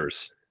them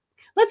readers.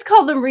 Let's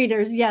call them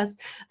readers. Yes.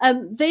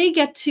 They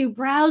get to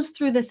browse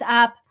through this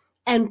app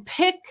and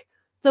pick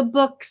the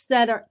books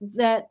that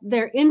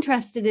they're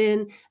interested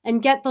in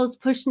and get those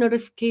push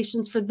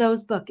notifications for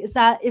those books. Is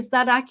that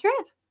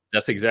accurate?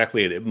 That's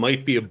exactly it. It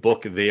might be a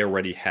book they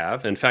already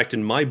have. In fact,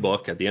 in my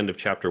book, at the end of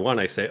chapter 1,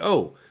 I say,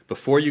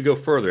 before you go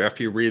further,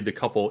 after you read the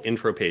couple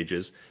intro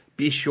pages,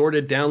 be sure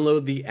to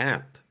download the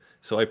app.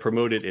 So I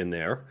promote it in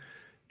there.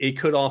 It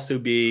could also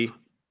be,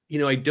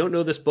 I don't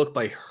know this book,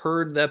 but I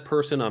heard that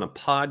person on a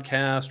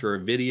podcast or a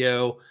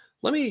video.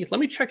 Let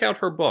me check out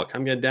her book.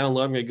 I'm going to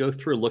download, I'm going to go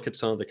through, look at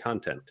some of the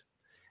content.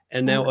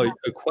 And now a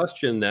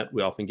question that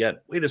we often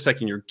get, wait a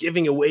second, you're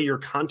giving away your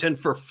content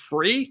for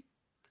free?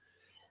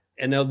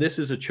 And now this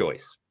is a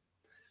choice.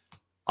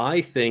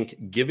 I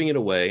think giving it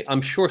away,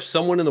 I'm sure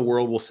someone in the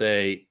world will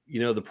say,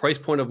 the price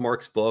point of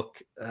Mark's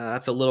book,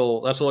 that's a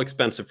little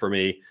expensive for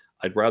me.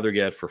 I'd rather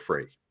get it for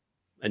free.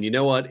 And you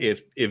know what?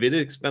 If it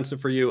is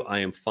expensive for you, I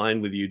am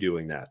fine with you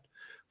doing that.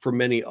 For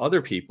many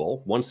other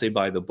people, once they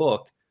buy the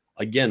book,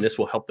 again, this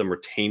will help them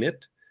retain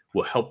it.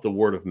 Will help the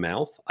word of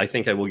mouth. I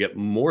think I will get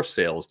more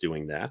sales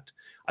doing that.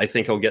 I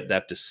think I'll get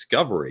that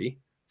discovery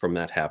from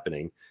that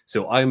happening.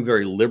 So I'm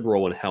very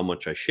liberal in how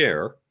much I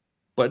share.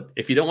 But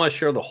if you don't want to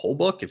share the whole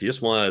book, if you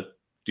just want to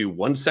do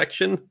one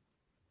section,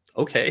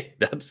 okay,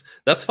 that's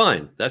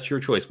fine. That's your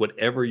choice,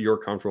 whatever you're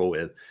comfortable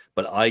with.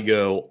 But I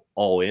go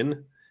all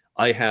in.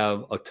 I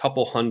have a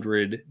couple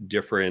hundred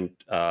different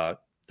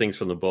things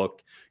from the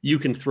book. You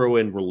can throw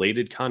in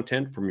related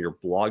content from your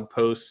blog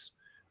posts,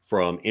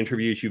 from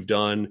interviews you've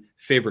done,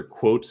 favorite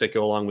quotes that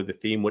go along with the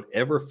theme,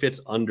 whatever fits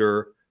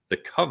under the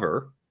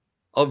cover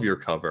of your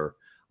cover,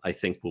 I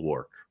think will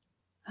work.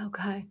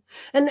 Okay.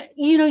 And,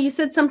 you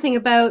said something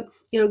about,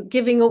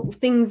 giving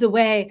things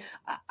away.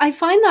 I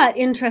find that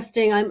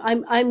interesting.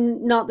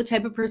 I'm not the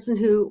type of person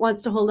who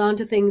wants to hold on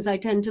to things. I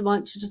tend to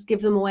want to just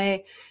give them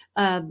away.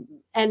 And,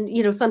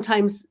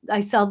 sometimes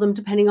I sell them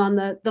depending on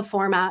the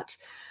format.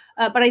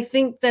 But I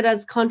think that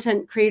as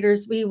content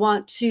creators, we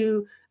want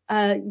to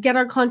get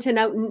our content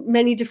out in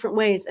many different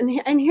ways. And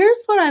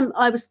here's what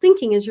I was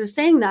thinking as you're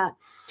saying that.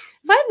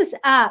 If I have this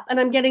app and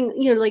I'm getting,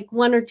 like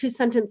 1 or 2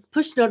 sentence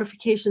push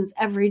notifications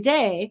every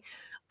day,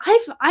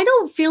 I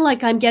don't feel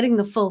like I'm getting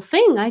the full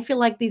thing. I feel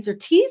like these are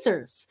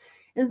teasers.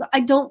 And I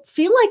don't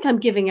feel like I'm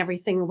giving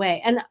everything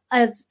away. And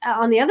as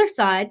on the other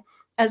side,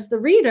 as the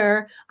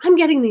reader, I'm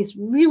getting these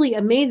really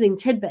amazing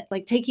tidbits,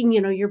 like taking,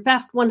 your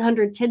best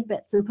 100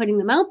 tidbits and putting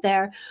them out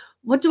there.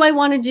 What do I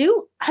want to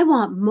do? I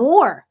want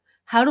more.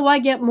 How do I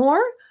get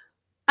more?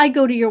 I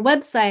go to your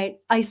website,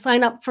 I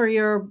sign up for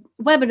your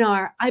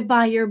webinar, I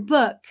buy your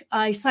book,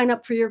 I sign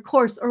up for your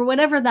course, or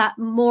whatever that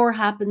more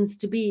happens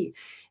to be.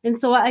 And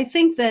so I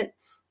think that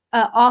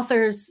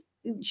authors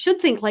should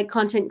think like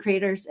content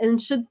creators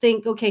and should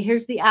think, okay,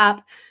 here's the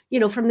app,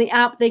 from the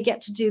app, they get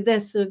to do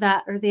this or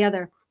that or the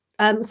other.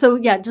 So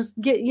yeah, just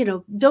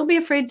don't be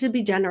afraid to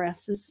be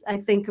generous is, I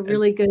think, a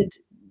really good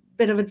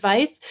bit of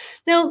advice.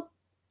 Now,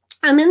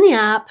 I'm in the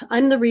app.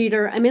 I'm the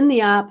reader. I'm in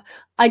the app.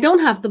 I don't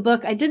have the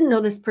book. I didn't know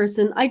this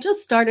person. I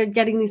just started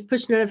getting these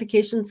push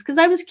notifications because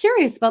I was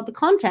curious about the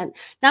content.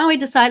 Now I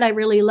decide I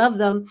really love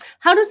them.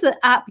 How does the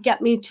app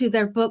get me to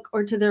their book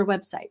or to their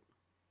website?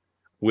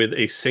 With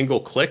a single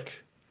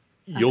click,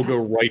 you'll go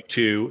right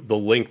to the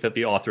link that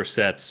the author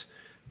sets.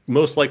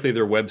 Most likely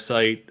their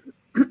website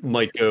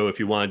might go, if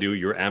you want to do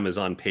your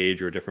Amazon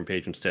page or a different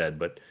page instead.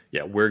 But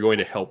yeah, we're going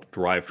to help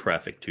drive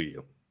traffic to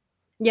you.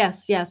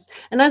 Yes.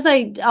 And as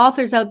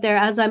authors out there,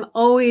 as I'm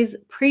always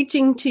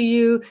preaching to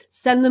you,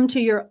 send them to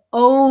your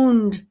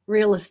owned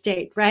real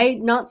estate, right?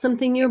 Not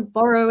something you're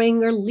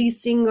borrowing or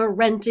leasing or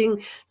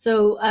renting.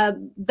 So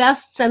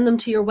best send them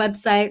to your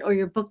website or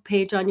your book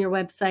page on your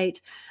website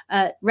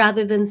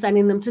rather than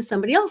sending them to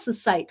somebody else's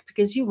site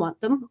because you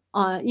want them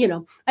on,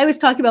 I always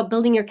talk about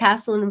building your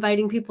castle and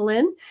inviting people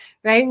in,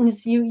 right? And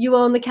you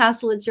own the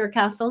castle, it's your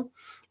castle.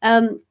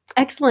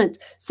 Excellent.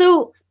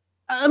 So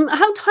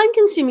how time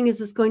consuming is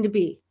this going to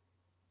be?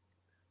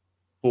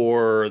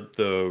 For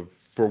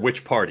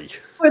which party?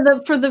 For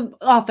the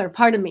author,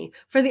 pardon me.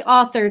 For the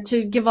author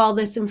to give all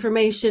this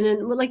information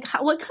and what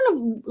kind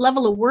of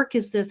level of work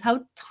is this?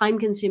 How time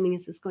consuming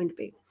is this going to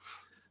be?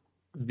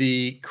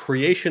 The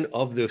creation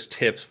of those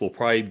tips will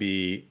probably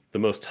be the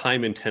most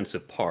time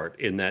intensive part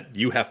in that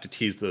you have to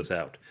tease those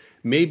out.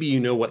 Maybe you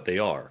know what they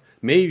are.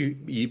 Maybe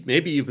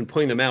you've been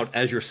putting them out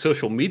as your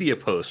social media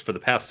posts for the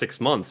past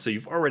 6 months, so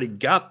you've already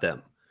got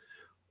them.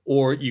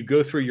 Or you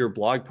go through your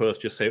blog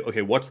post, just say,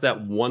 okay, what's that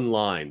one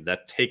line,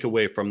 that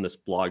takeaway from this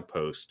blog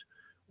post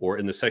or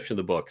in the section of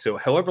the book? So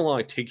however long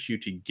it takes you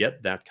to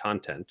get that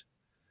content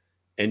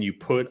and you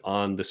put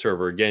on the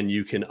server, again,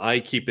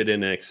 I keep it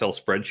in an Excel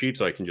spreadsheet,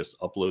 so I can just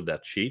upload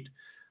that sheet.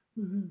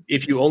 Mm-hmm.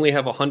 If you only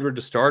have 100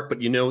 to start, but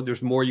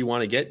there's more you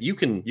want to get, you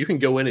can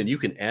go in and you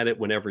can add it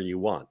whenever you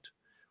want.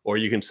 Or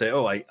you can say,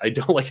 oh, I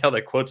don't like how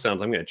that quote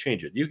sounds, I'm going to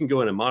change it. You can go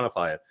in and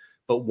modify it.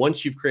 But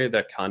once you've created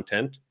that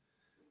content,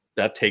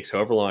 that takes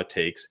however long it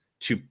takes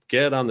to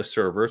get on the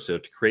server. So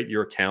to create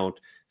your account,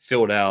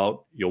 fill it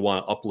out, you'll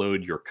want to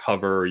upload your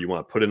cover, you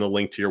want to put in the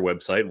link to your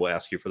website, we'll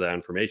ask you for that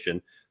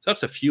information. So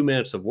that's a few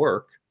minutes of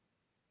work.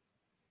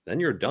 Then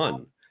you're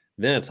done.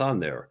 Then it's on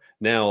there.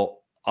 Now,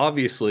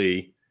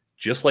 obviously,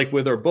 just like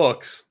with our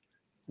books,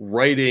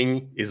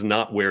 writing is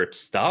not where it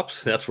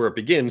stops. That's where it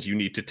begins. You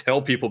need to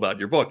tell people about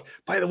your book.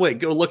 By the way,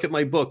 go look at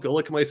my book, go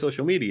look at my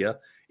social media.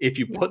 If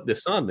you put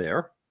this on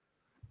there,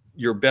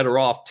 you're better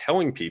off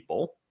telling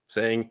people,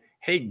 saying,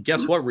 hey,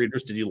 guess what,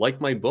 readers? Did you like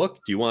my book?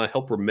 Do you want to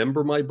help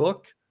remember my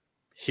book?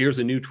 Here's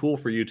a new tool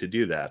for you to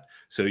do that.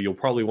 So you'll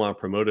probably want to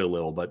promote it a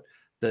little, but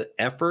the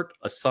effort,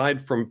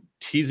 aside from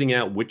teasing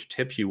out which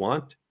tips you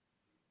want,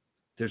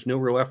 there's no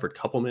real effort.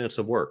 Couple minutes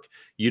of work.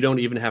 You don't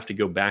even have to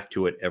go back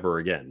to it ever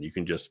again. You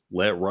can just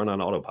let it run on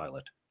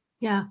autopilot.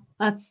 Yeah,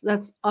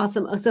 that's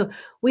awesome. So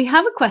we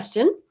have a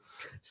question.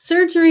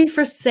 Surgery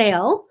for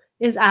Sale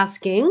is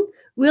asking,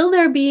 will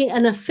there be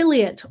an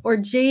affiliate or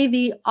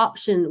JV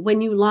option when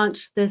you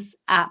launch this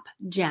app,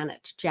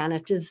 Janet?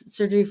 Janet is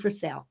Surgery for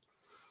Sale.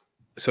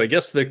 So I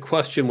guess the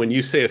question, when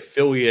you say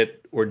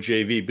affiliate or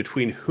JV,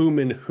 between whom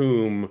and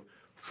whom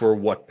for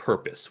what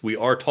purpose? We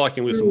are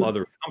talking with some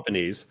other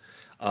companies.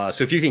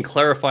 So if you can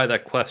clarify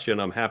that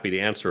question, I'm happy to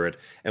answer it.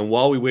 And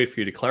while we wait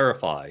for you to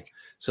clarify,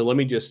 so let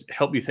me just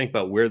help you think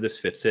about where this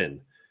fits in.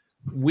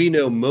 We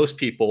know most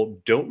people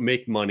don't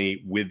make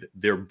money with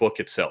their book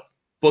itself.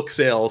 Book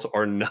sales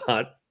are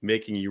not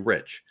making you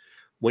rich.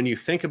 When you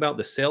think about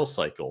the sales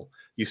cycle,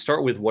 you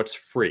start with what's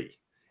free.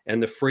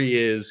 And the free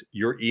is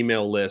your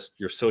email list,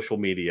 your social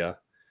media.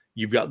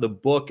 You've got the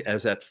book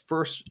as that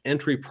first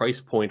entry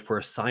price point for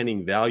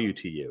assigning value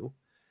to you.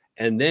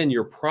 And then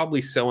you're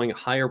probably selling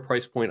higher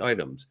price point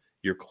items,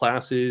 your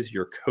classes,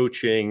 your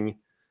coaching,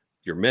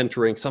 your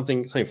mentoring,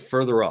 something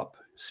further up,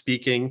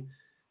 speaking.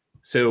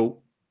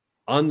 So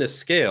on this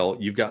scale,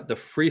 you've got the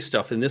free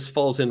stuff. And this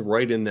falls in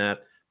right in that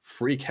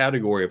free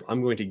category of,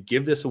 I'm going to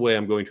give this away.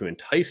 I'm going to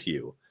entice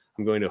you.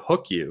 I'm going to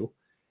hook you,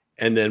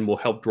 and then we'll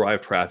help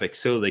drive traffic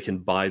so they can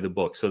buy the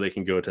book, so they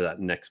can go to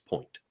that next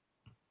point.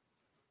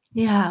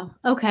 Yeah.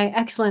 Okay.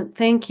 Excellent.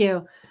 Thank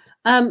you.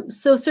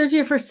 So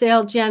Surgery for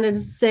Sale, Janet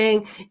is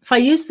saying, if I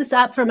use this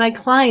app for my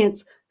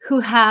clients who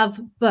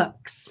have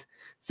books.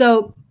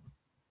 So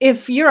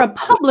if you're a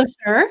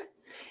publisher,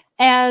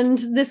 and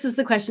this is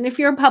the question, if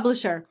you're a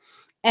publisher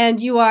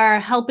and you are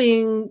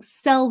helping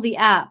sell the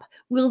app,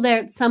 will there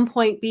at some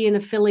point be an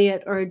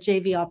affiliate or a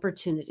JV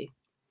opportunity?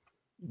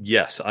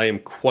 Yes, I am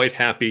quite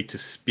happy to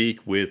speak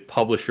with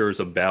publishers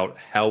about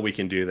how we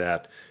can do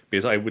that,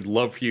 because I would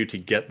love for you to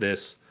get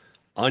this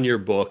on your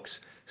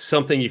books,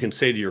 something you can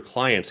say to your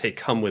clients, hey,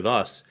 come with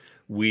us.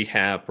 We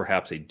have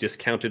perhaps a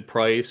discounted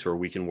price, or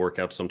we can work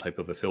out some type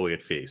of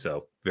affiliate fee.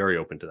 So very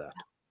open to that.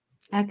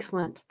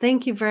 Excellent.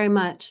 Thank you very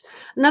much.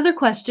 Another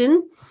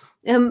question.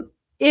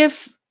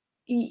 If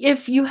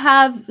you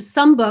have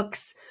some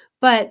books,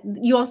 but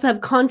you also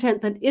have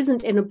content that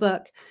isn't in a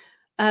book,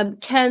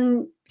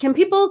 can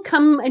people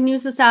come and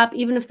use this app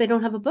even if they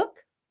don't have a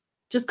book?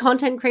 Just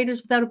content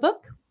creators without a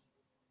book?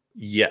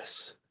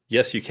 Yes.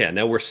 Yes, you can.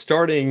 Now we're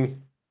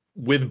starting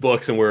with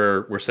books, and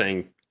we're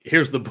saying,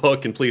 here's the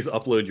book and please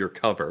upload your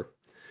cover.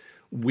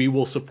 We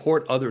will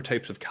support other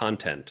types of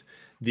content.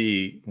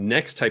 The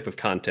next type of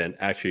content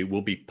actually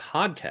will be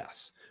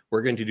podcasts.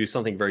 We're going to do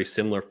something very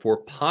similar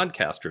for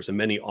podcasters, and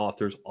many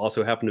authors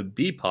also happen to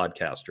be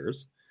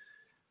podcasters.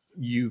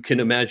 You can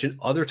imagine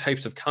other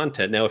types of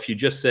content. Now, if you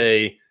just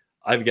say,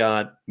 I've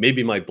got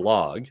maybe my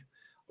blog,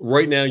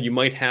 right now you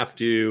might have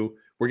to,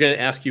 we're going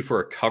to ask you for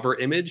a cover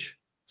image.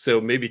 So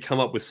maybe come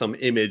up with some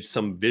image,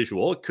 some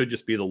visual. It could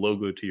just be the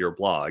logo to your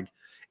blog.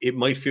 It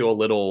might feel a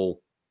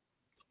little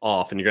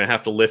off, and you're going to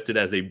have to list it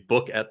as a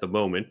book at the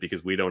moment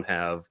because we don't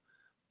have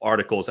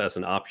articles as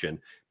an option.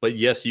 But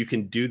yes, you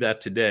can do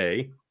that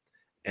today.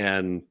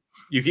 And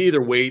you can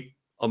either wait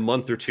a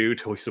month or two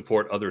till we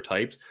support other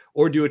types,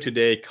 or do it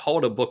today, call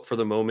it a book for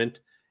the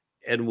moment,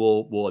 and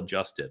we'll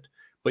adjust it.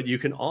 But you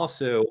can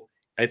also,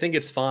 I think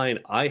it's fine.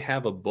 I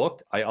have a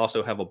book. I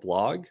also have a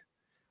blog.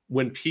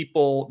 When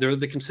people, they're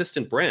the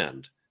consistent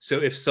brand.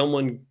 So if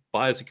someone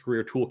buys a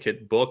Career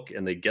Toolkit book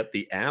and they get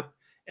the app,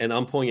 and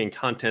I'm pulling in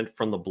content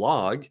from the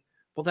blog,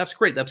 well, that's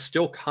great. That's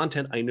still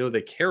content I know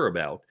they care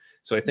about.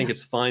 So I think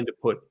it's fine to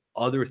put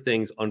other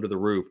things under the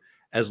roof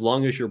as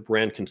long as you're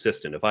brand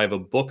consistent. If I have a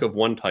book of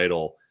one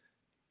title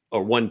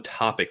or one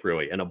topic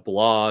really, and a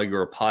blog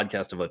or a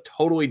podcast of a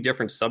totally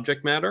different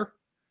subject matter,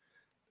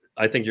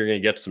 I think you're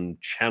going to get some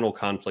channel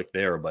conflict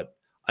there. But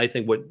I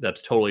think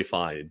that's totally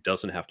fine. It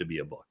doesn't have to be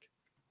a book.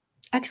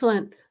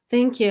 Excellent.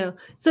 Thank you.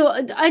 So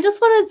I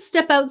just want to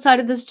step outside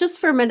of this just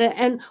for a minute.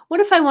 And what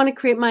if I want to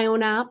create my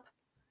own app?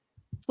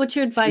 What's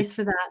your advice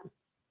for that?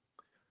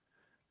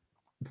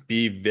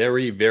 Be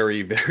very,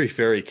 very, very,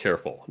 very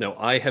careful. Now,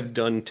 I have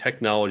done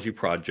technology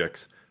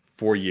projects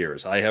for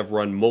years. I have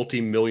run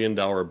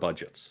multi-million-dollar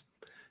budgets.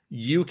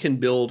 You can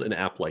build an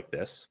app like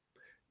this.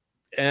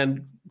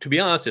 And to be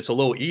honest, it's a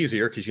little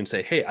easier because you can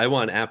say, hey, I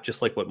want an app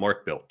just like what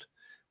Mark built.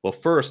 Well,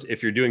 first,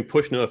 if you're doing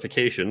push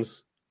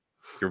notifications,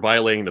 you're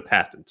violating the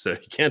patent. So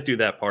you can't do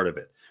that part of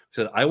it.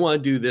 So I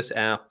want to do this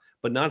app,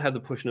 but not have the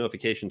push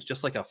notifications,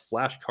 just like a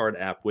flashcard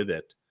app with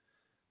it.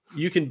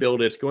 You can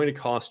build it. It's going to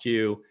cost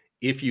you,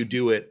 if you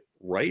do it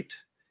right,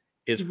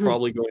 it's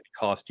probably going to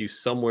cost you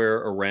somewhere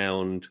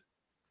around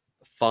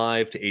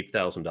 $5,000 to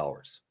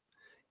 $8,000.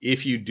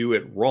 If you do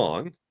it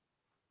wrong,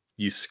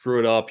 you screw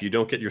it up, you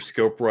don't get your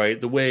scope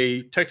right, the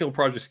way technical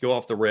projects go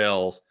off the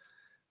rails,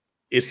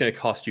 it's going to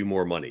cost you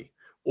more money.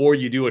 Or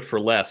you do it for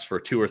less, for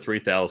 $2,000 or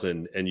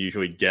 $3,000, and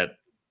usually get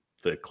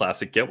the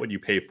classic get what you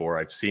pay for.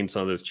 I've seen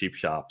some of those cheap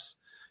shops.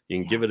 You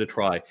can give it a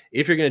try.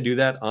 If you're going to do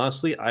that,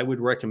 honestly, I would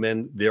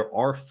recommend, there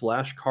are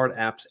flashcard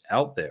apps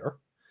out there.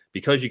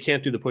 Because you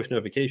can't do the push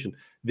notification,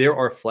 there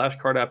are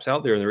flashcard apps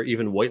out there, and there are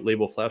even white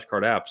label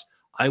flashcard apps.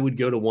 I would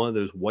go to one of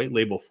those white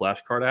label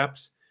flashcard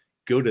apps,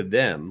 go to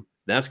them.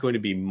 That's going to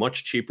be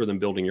much cheaper than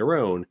building your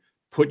own.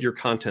 Put your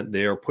content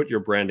there, put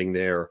your branding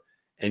there,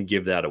 and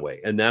give that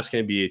away. And that's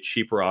going to be a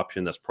cheaper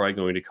option. That's probably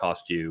going to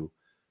cost you,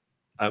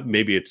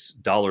 maybe it's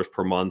dollars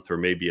per month, or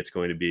maybe it's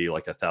going to be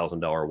like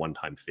 $1,000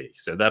 one-time fee.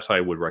 So that's how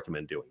I would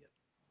recommend doing it.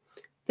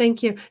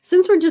 Thank you.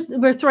 Since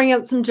we're throwing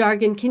out some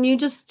jargon, can you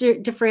just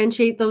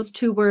differentiate those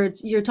two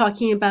words? You're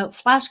talking about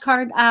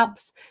flashcard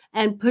apps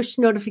and push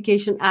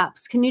notification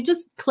apps. Can you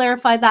just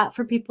clarify that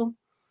for people?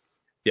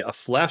 Yeah, a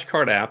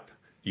flashcard app,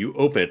 you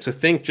open it. So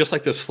think just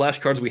like those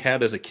flashcards we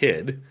had as a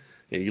kid.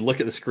 You look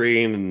at the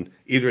screen and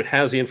either it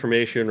has the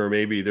information or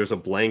maybe there's a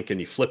blank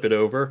and you flip it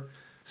over.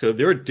 So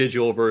there are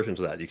digital versions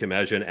of that. You can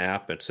imagine an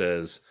app that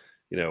says,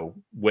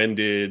 when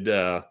did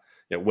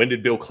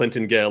Bill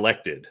Clinton get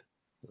elected?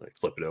 Like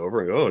flip it over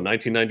and go,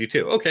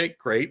 1992. Okay,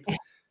 great.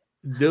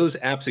 Those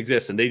apps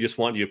exist, and they just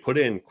want you to put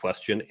in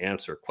question,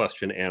 answer,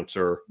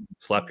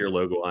 slap your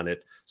logo on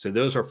it. So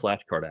those are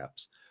flashcard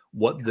apps.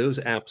 What those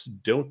apps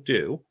don't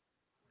do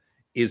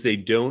is they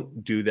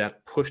don't do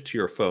that push to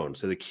your phone.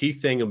 So the key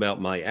thing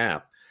about my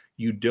app,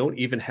 you don't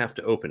even have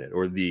to open it,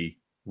 or the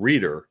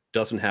reader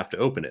doesn't have to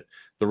open it.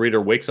 The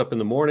reader wakes up in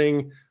the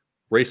morning,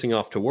 racing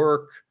off to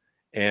work,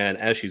 and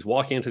as she's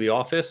walking into the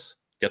office,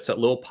 gets that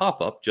little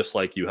pop-up, just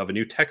like you have a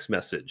new text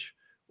message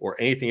or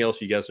anything else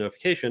you get as a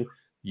notification,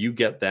 you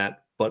get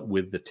that, but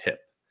with the tip.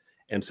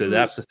 And so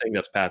that's the thing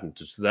that's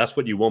patented. So that's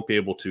what you won't be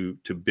able to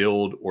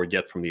build or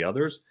get from the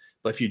others.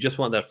 But if you just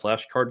want that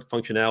flashcard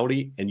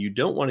functionality and you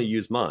don't want to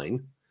use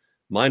mine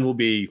will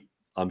be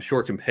I'm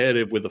sure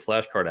competitive with the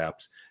flashcard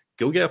apps.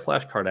 Go get a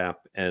flashcard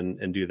app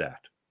and do that.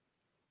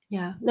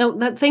 Yeah, no,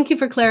 thank you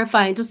for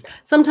clarifying. Just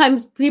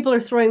sometimes people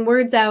are throwing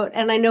words out,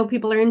 and I know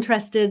people are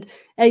interested,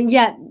 and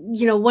yet,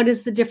 what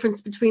is the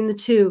difference between the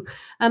two?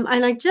 And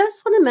I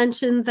just want to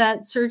mention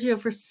that Surgery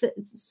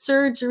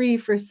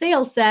for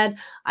Sale said,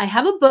 I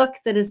have a book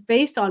that is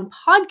based on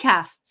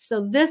podcasts,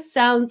 so this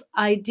sounds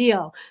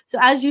ideal. So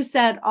as you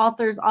said,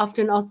 authors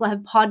often also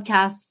have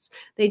podcasts.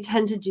 They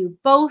tend to do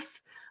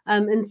both.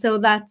 And so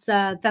that's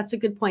a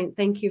good point.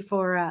 Thank you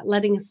for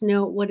letting us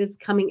know what is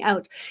coming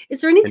out.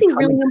 Is there anything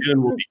really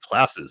important? Will be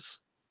classes.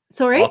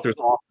 Sorry?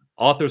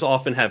 Authors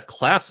often have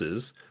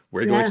classes.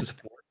 We're going to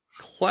support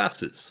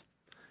classes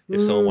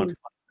if someone wants.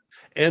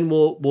 And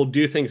we'll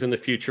do things in the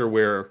future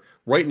where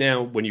right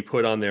now, when you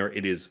put on there,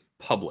 it is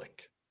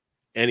public.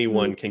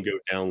 Anyone can go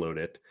download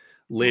it.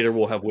 Later,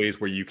 we'll have ways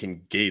where you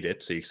can gate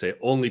it. So you say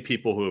only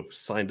people who have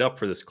signed up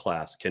for this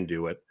class can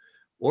do it.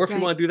 Or if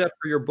you want to do that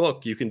for your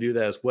book, you can do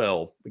that as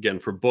well. Again,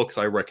 for books,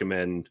 I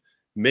recommend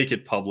make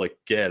it public,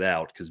 get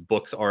out, because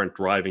books aren't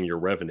driving your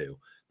revenue.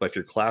 But if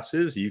your class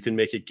is, you can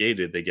make it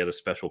gated. They get a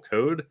special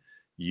code.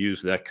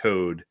 Use that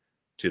code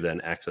to then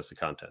access the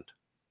content.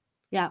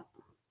 Yeah,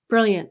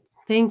 brilliant.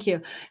 Thank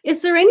you.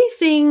 Is there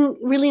anything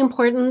really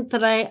important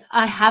that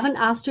I haven't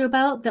asked you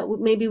about that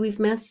maybe we've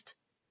missed?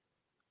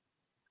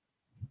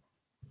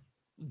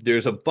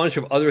 There's a bunch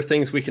of other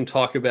things we can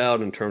talk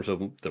about in terms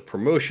of the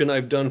promotion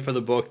I've done for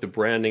the book, the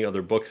branding,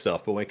 other book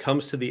stuff. But when it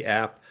comes to the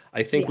app,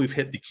 I think we've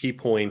hit the key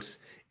points.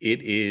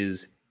 It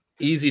is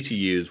easy to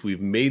use. We've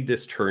made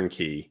this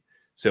turnkey.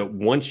 So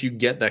once you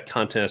get that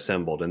content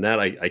assembled, and that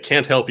I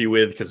can't help you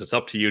with because it's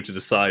up to you to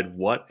decide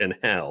what and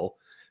how,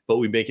 but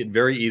we make it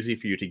very easy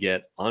for you to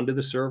get onto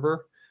the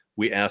server.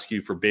 We ask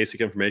you for basic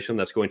information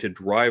that's going to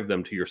drive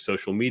them to your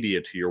social media,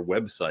 to your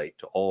website,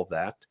 to all of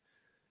that.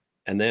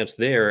 And then it's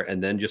there.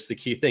 And then just the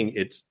key thing,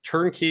 it's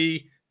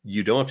turnkey.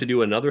 You don't have to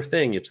do another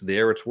thing. It's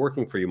there. It's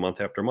working for you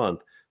month after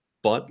month.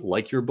 But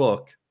like your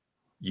book,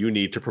 you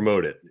need to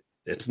promote it.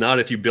 It's not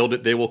if you build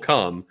it, they will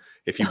come.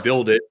 If you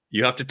build it,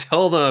 you have to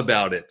tell them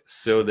about it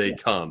so they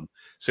come.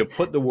 So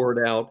put the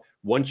word out.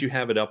 Once you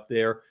have it up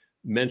there,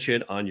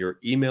 mention on your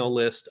email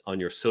list, on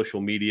your social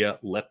media,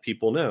 let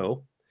people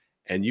know.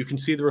 And you can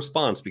see the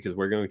response because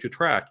we're going to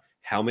track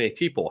how many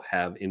people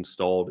have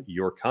installed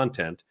your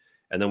content.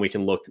 And then we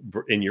can look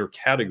in your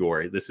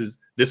category. This is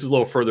a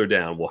little further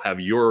down. We'll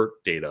have your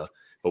data,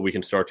 but we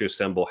can start to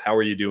assemble how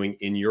are you doing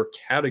in your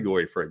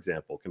category, for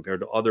example, compared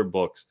to other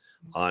books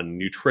on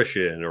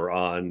nutrition or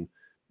on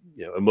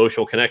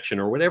emotional connection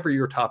or whatever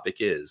your topic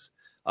is.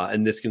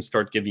 And this can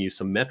start giving you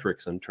some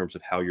metrics in terms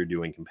of how you're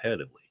doing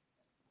competitively.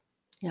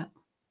 Yeah,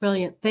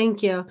 brilliant.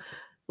 Thank you.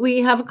 We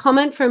have a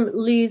comment from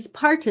Lise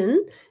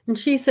Parton, and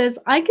she says,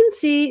 I can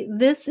see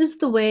this is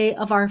the way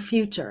of our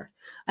future.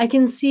 I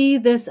can see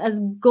this as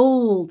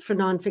gold for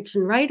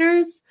nonfiction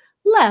writers,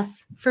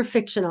 less for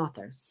fiction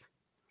authors.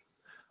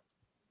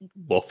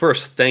 Well,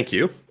 first, thank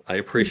you. I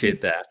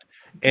appreciate that.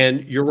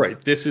 And you're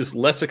right. This is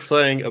less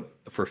exciting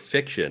for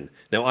fiction.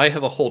 Now, I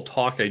have a whole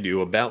talk I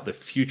do about the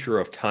future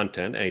of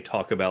content. And I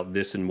talk about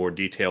this in more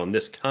detail and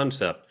this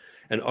concept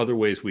and other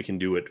ways we can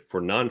do it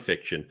for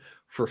nonfiction.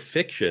 For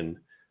fiction,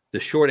 the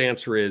short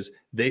answer is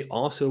they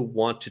also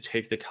want to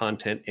take the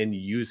content and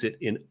use it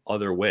in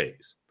other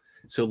ways.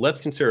 So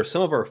let's consider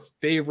some of our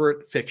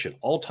favorite fiction,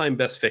 all-time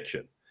best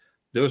fiction.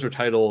 Those are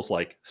titles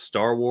like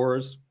Star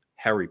Wars,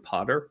 Harry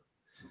Potter.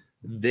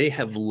 They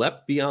have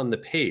leapt beyond the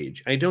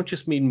page. I don't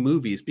just mean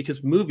movies,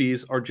 because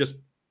movies are just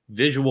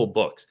visual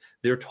books.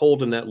 They're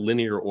told in that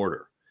linear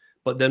order.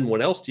 But then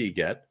what else do you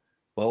get?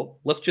 Well,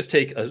 let's just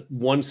take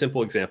one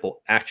simple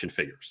example, action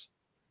figures.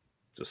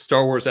 So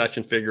Star Wars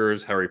action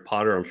figures, Harry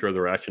Potter, I'm sure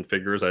they're action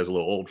figures. I was a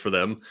little old for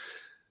them.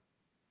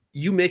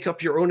 You make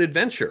up your own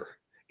adventure.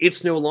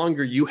 It's no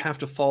longer you have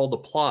to follow the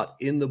plot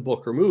in the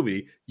book or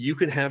movie. You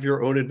can have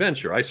your own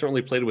adventure. I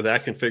certainly played with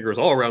action figures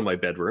all around my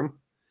bedroom,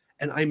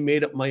 and I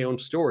made up my own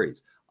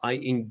stories. I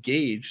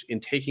engaged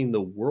in taking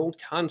the world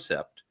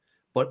concept,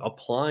 but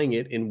applying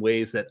it in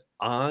ways that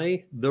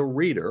I, the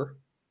reader,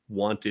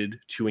 wanted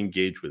to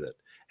engage with it.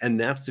 And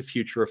that's the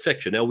future of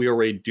fiction. Now, we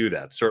already do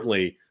that.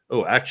 Certainly,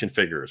 action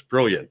figures,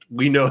 brilliant.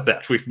 We know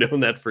that. We've known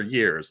that for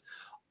years.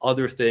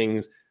 Other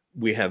things,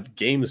 we have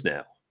games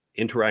now.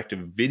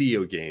 Interactive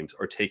video games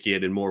are taking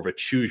it in more of a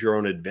choose your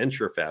own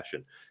adventure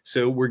fashion.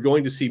 So we're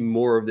going to see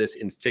more of this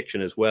in fiction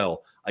as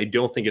well. I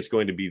don't think it's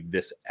going to be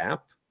this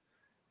app,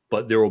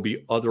 but there will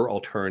be other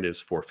alternatives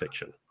for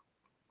fiction.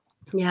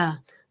 Yeah,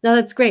 no,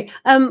 that's great.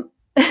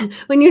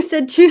 When you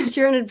said choose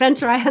your own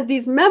adventure, I had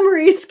these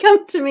memories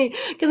come to me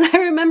because I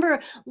remember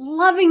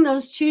loving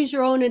those choose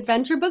your own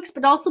adventure books,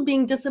 but also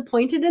being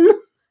disappointed in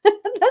them. At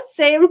the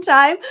same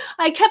time,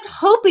 I kept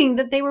hoping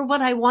that they were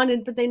what I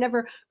wanted, but they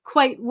never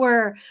quite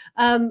were.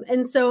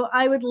 And so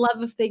I would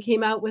love if they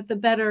came out with a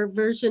better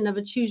version of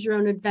a choose your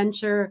own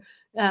adventure,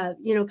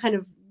 kind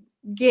of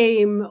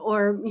game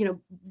or,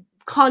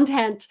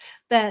 content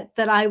that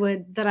I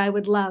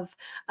would love.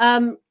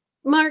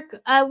 Mark,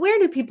 where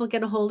do people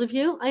get a hold of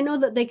you? I know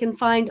that they can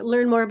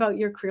learn more about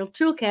your career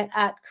toolkit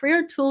at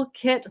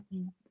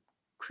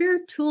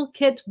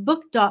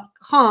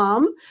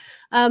careertoolkitbook.com.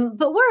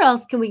 But where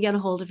else can we get a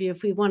hold of you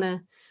if we want to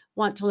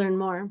learn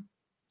more?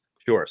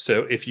 Sure.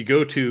 So if you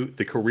go to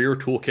the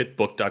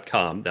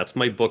careertoolkitbook.com, that's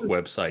my book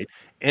website,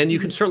 and you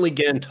can certainly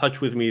get in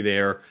touch with me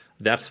there.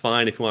 That's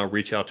fine. If you want to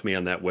reach out to me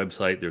on that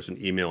website, there's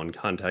an email and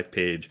contact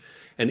page.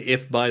 And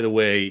if, by the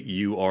way,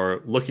 you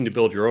are looking to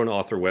build your own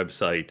author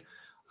website,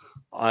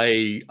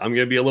 I'm going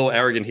to be a little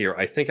arrogant here.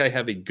 I think I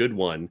have a good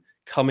one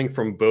coming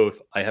from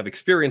both. I have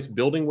experience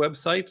building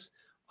websites.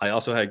 I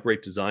also had a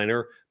great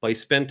designer, but I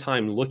spent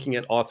time looking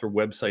at author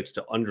websites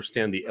to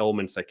understand the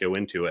elements that go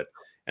into it.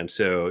 And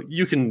so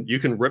you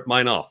can rip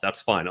mine off.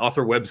 That's fine.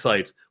 Author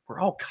websites, we're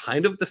all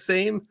kind of the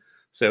same.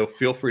 So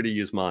feel free to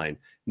use mine.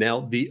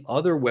 Now, the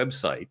other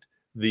website,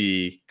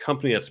 the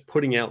company that's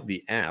putting out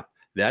the app,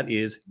 that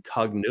is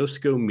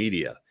Cognosco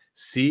Media,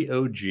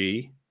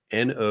 COGNOSCO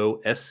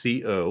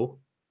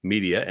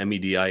Media,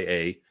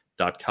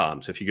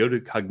 MEDIA.com. So if you go to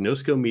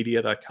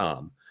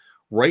cognoscomedia.com,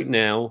 right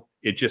now,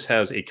 it just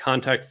has a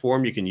contact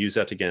form. You can use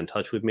that to get in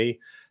touch with me.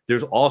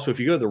 There's also, if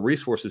you go to the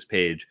resources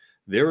page,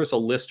 there is a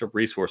list of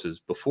resources.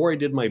 Before I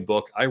did my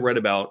book, I read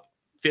about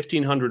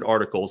 1,500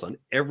 articles on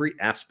every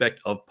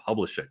aspect of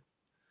publishing.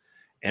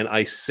 And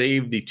I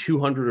saved the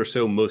 200 or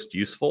so most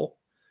useful.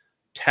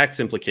 Tax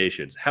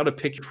implications, how to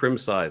pick your trim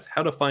size,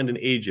 how to find an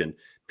agent,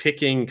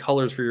 picking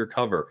colors for your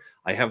cover.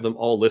 I have them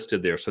all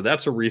listed there. So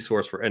that's a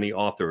resource for any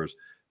authors.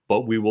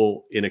 But we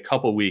will, in a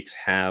couple weeks,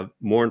 have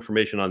more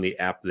information on the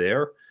app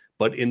there.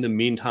 But in the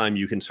meantime,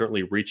 you can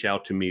certainly reach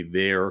out to me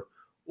there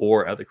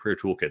or at the Career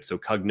Toolkit. So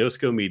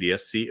Cognosco Media,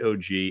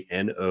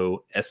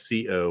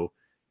 COGNOSCO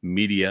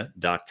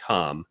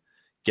media.com.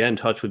 Get in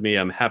touch with me.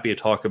 I'm happy to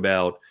talk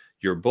about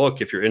your book.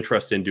 If you're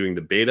interested in doing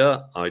the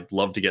beta, I'd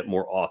love to get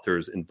more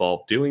authors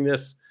involved doing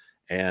this,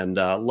 and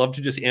love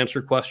to just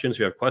answer questions if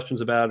you have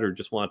questions about it or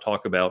just want to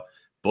talk about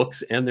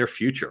books and their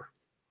future.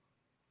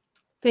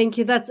 Thank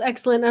you. That's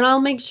excellent. And I'll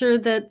make sure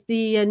that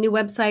the new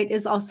website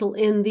is also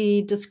in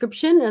the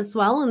description as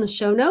well, in the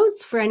show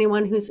notes for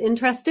anyone who's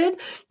interested.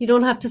 You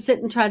don't have to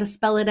sit and try to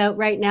spell it out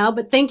right now,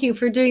 but thank you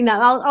for doing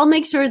that. I'll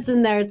make sure it's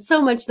in there. It's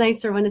so much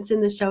nicer when it's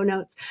in the show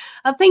notes.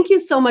 Thank you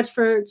so much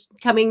for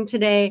coming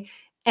today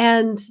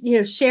and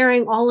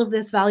sharing all of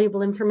this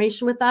valuable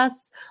information with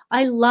us.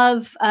 I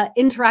love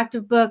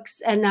interactive books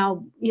and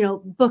now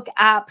book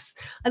apps.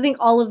 I think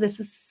all of this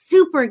is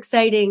super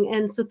exciting,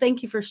 and so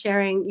thank you for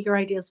sharing your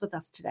ideas with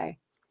us today.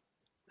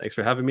 Thanks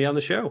for having me on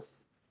the show.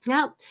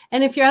 Yeah,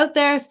 and if you're out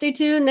there, stay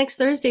tuned. Next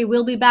Thursday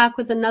we'll be back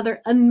with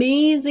another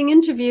amazing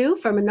interview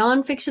from a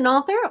nonfiction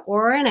author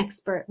or an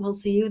expert. We'll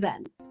see you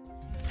then.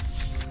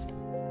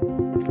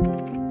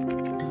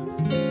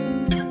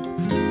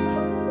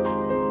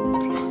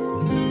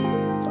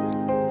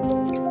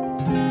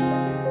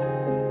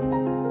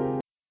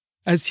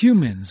 As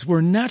humans, we're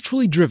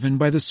naturally driven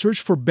by the search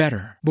for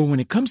better. But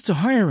when it comes to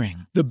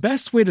hiring, the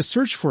best way to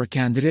search for a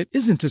candidate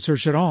isn't to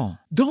search at all.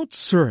 Don't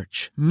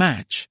search,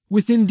 match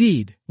with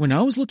Indeed. When I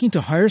was looking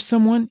to hire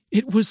someone,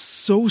 it was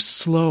so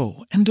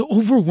slow and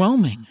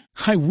overwhelming.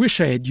 I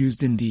wish I had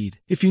used Indeed.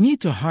 If you need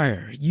to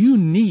hire, you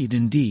need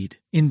Indeed.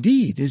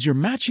 Indeed is your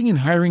matching and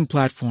hiring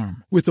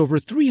platform with over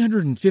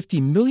 350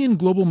 million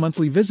global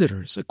monthly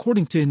visitors,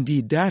 according to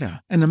Indeed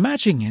data, and a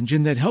matching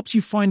engine that helps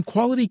you find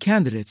quality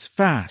candidates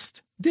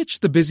fast. Ditch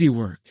the busy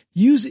work.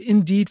 Use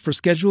Indeed for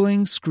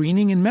scheduling,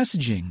 screening, and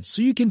messaging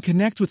so you can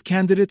connect with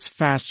candidates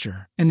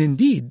faster. And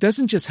Indeed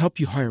doesn't just help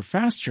you hire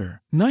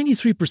faster.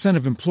 93%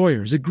 of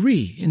employers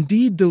agree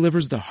Indeed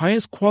delivers the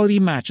highest quality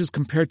matches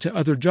compared to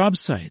other job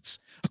sites,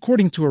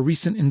 according to a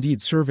recent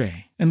Indeed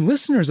survey. And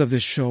listeners of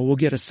this show will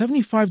get a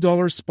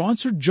 $75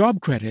 sponsored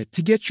job credit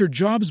to get your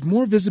jobs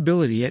more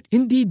visibility at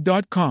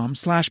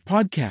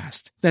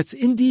Indeed.com/podcast. That's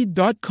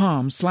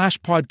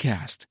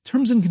Indeed.com/podcast.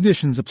 Terms and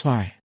conditions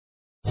apply.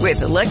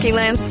 With the Lucky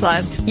Land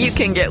Slots, you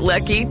can get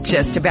lucky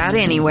just about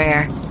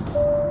anywhere.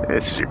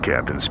 This is your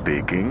captain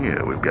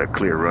speaking. We've got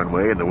clear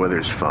runway and the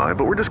weather's fine,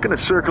 but we're just going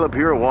to circle up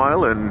here a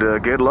while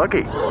and get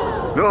lucky.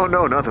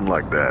 No, nothing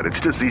like that. It's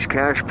just these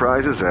cash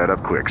prizes add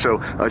up quick. So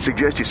I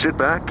suggest you sit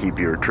back, keep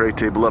your tray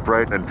table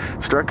upright, and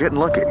start getting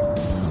lucky.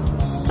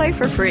 Play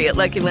for free at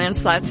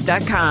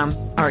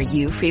LuckyLandSlots.com. Are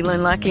you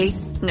feeling lucky?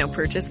 No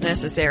purchase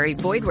necessary.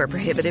 Void where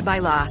prohibited by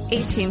law.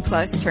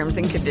 18+ terms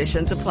and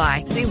conditions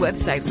apply. See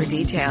website for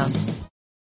details.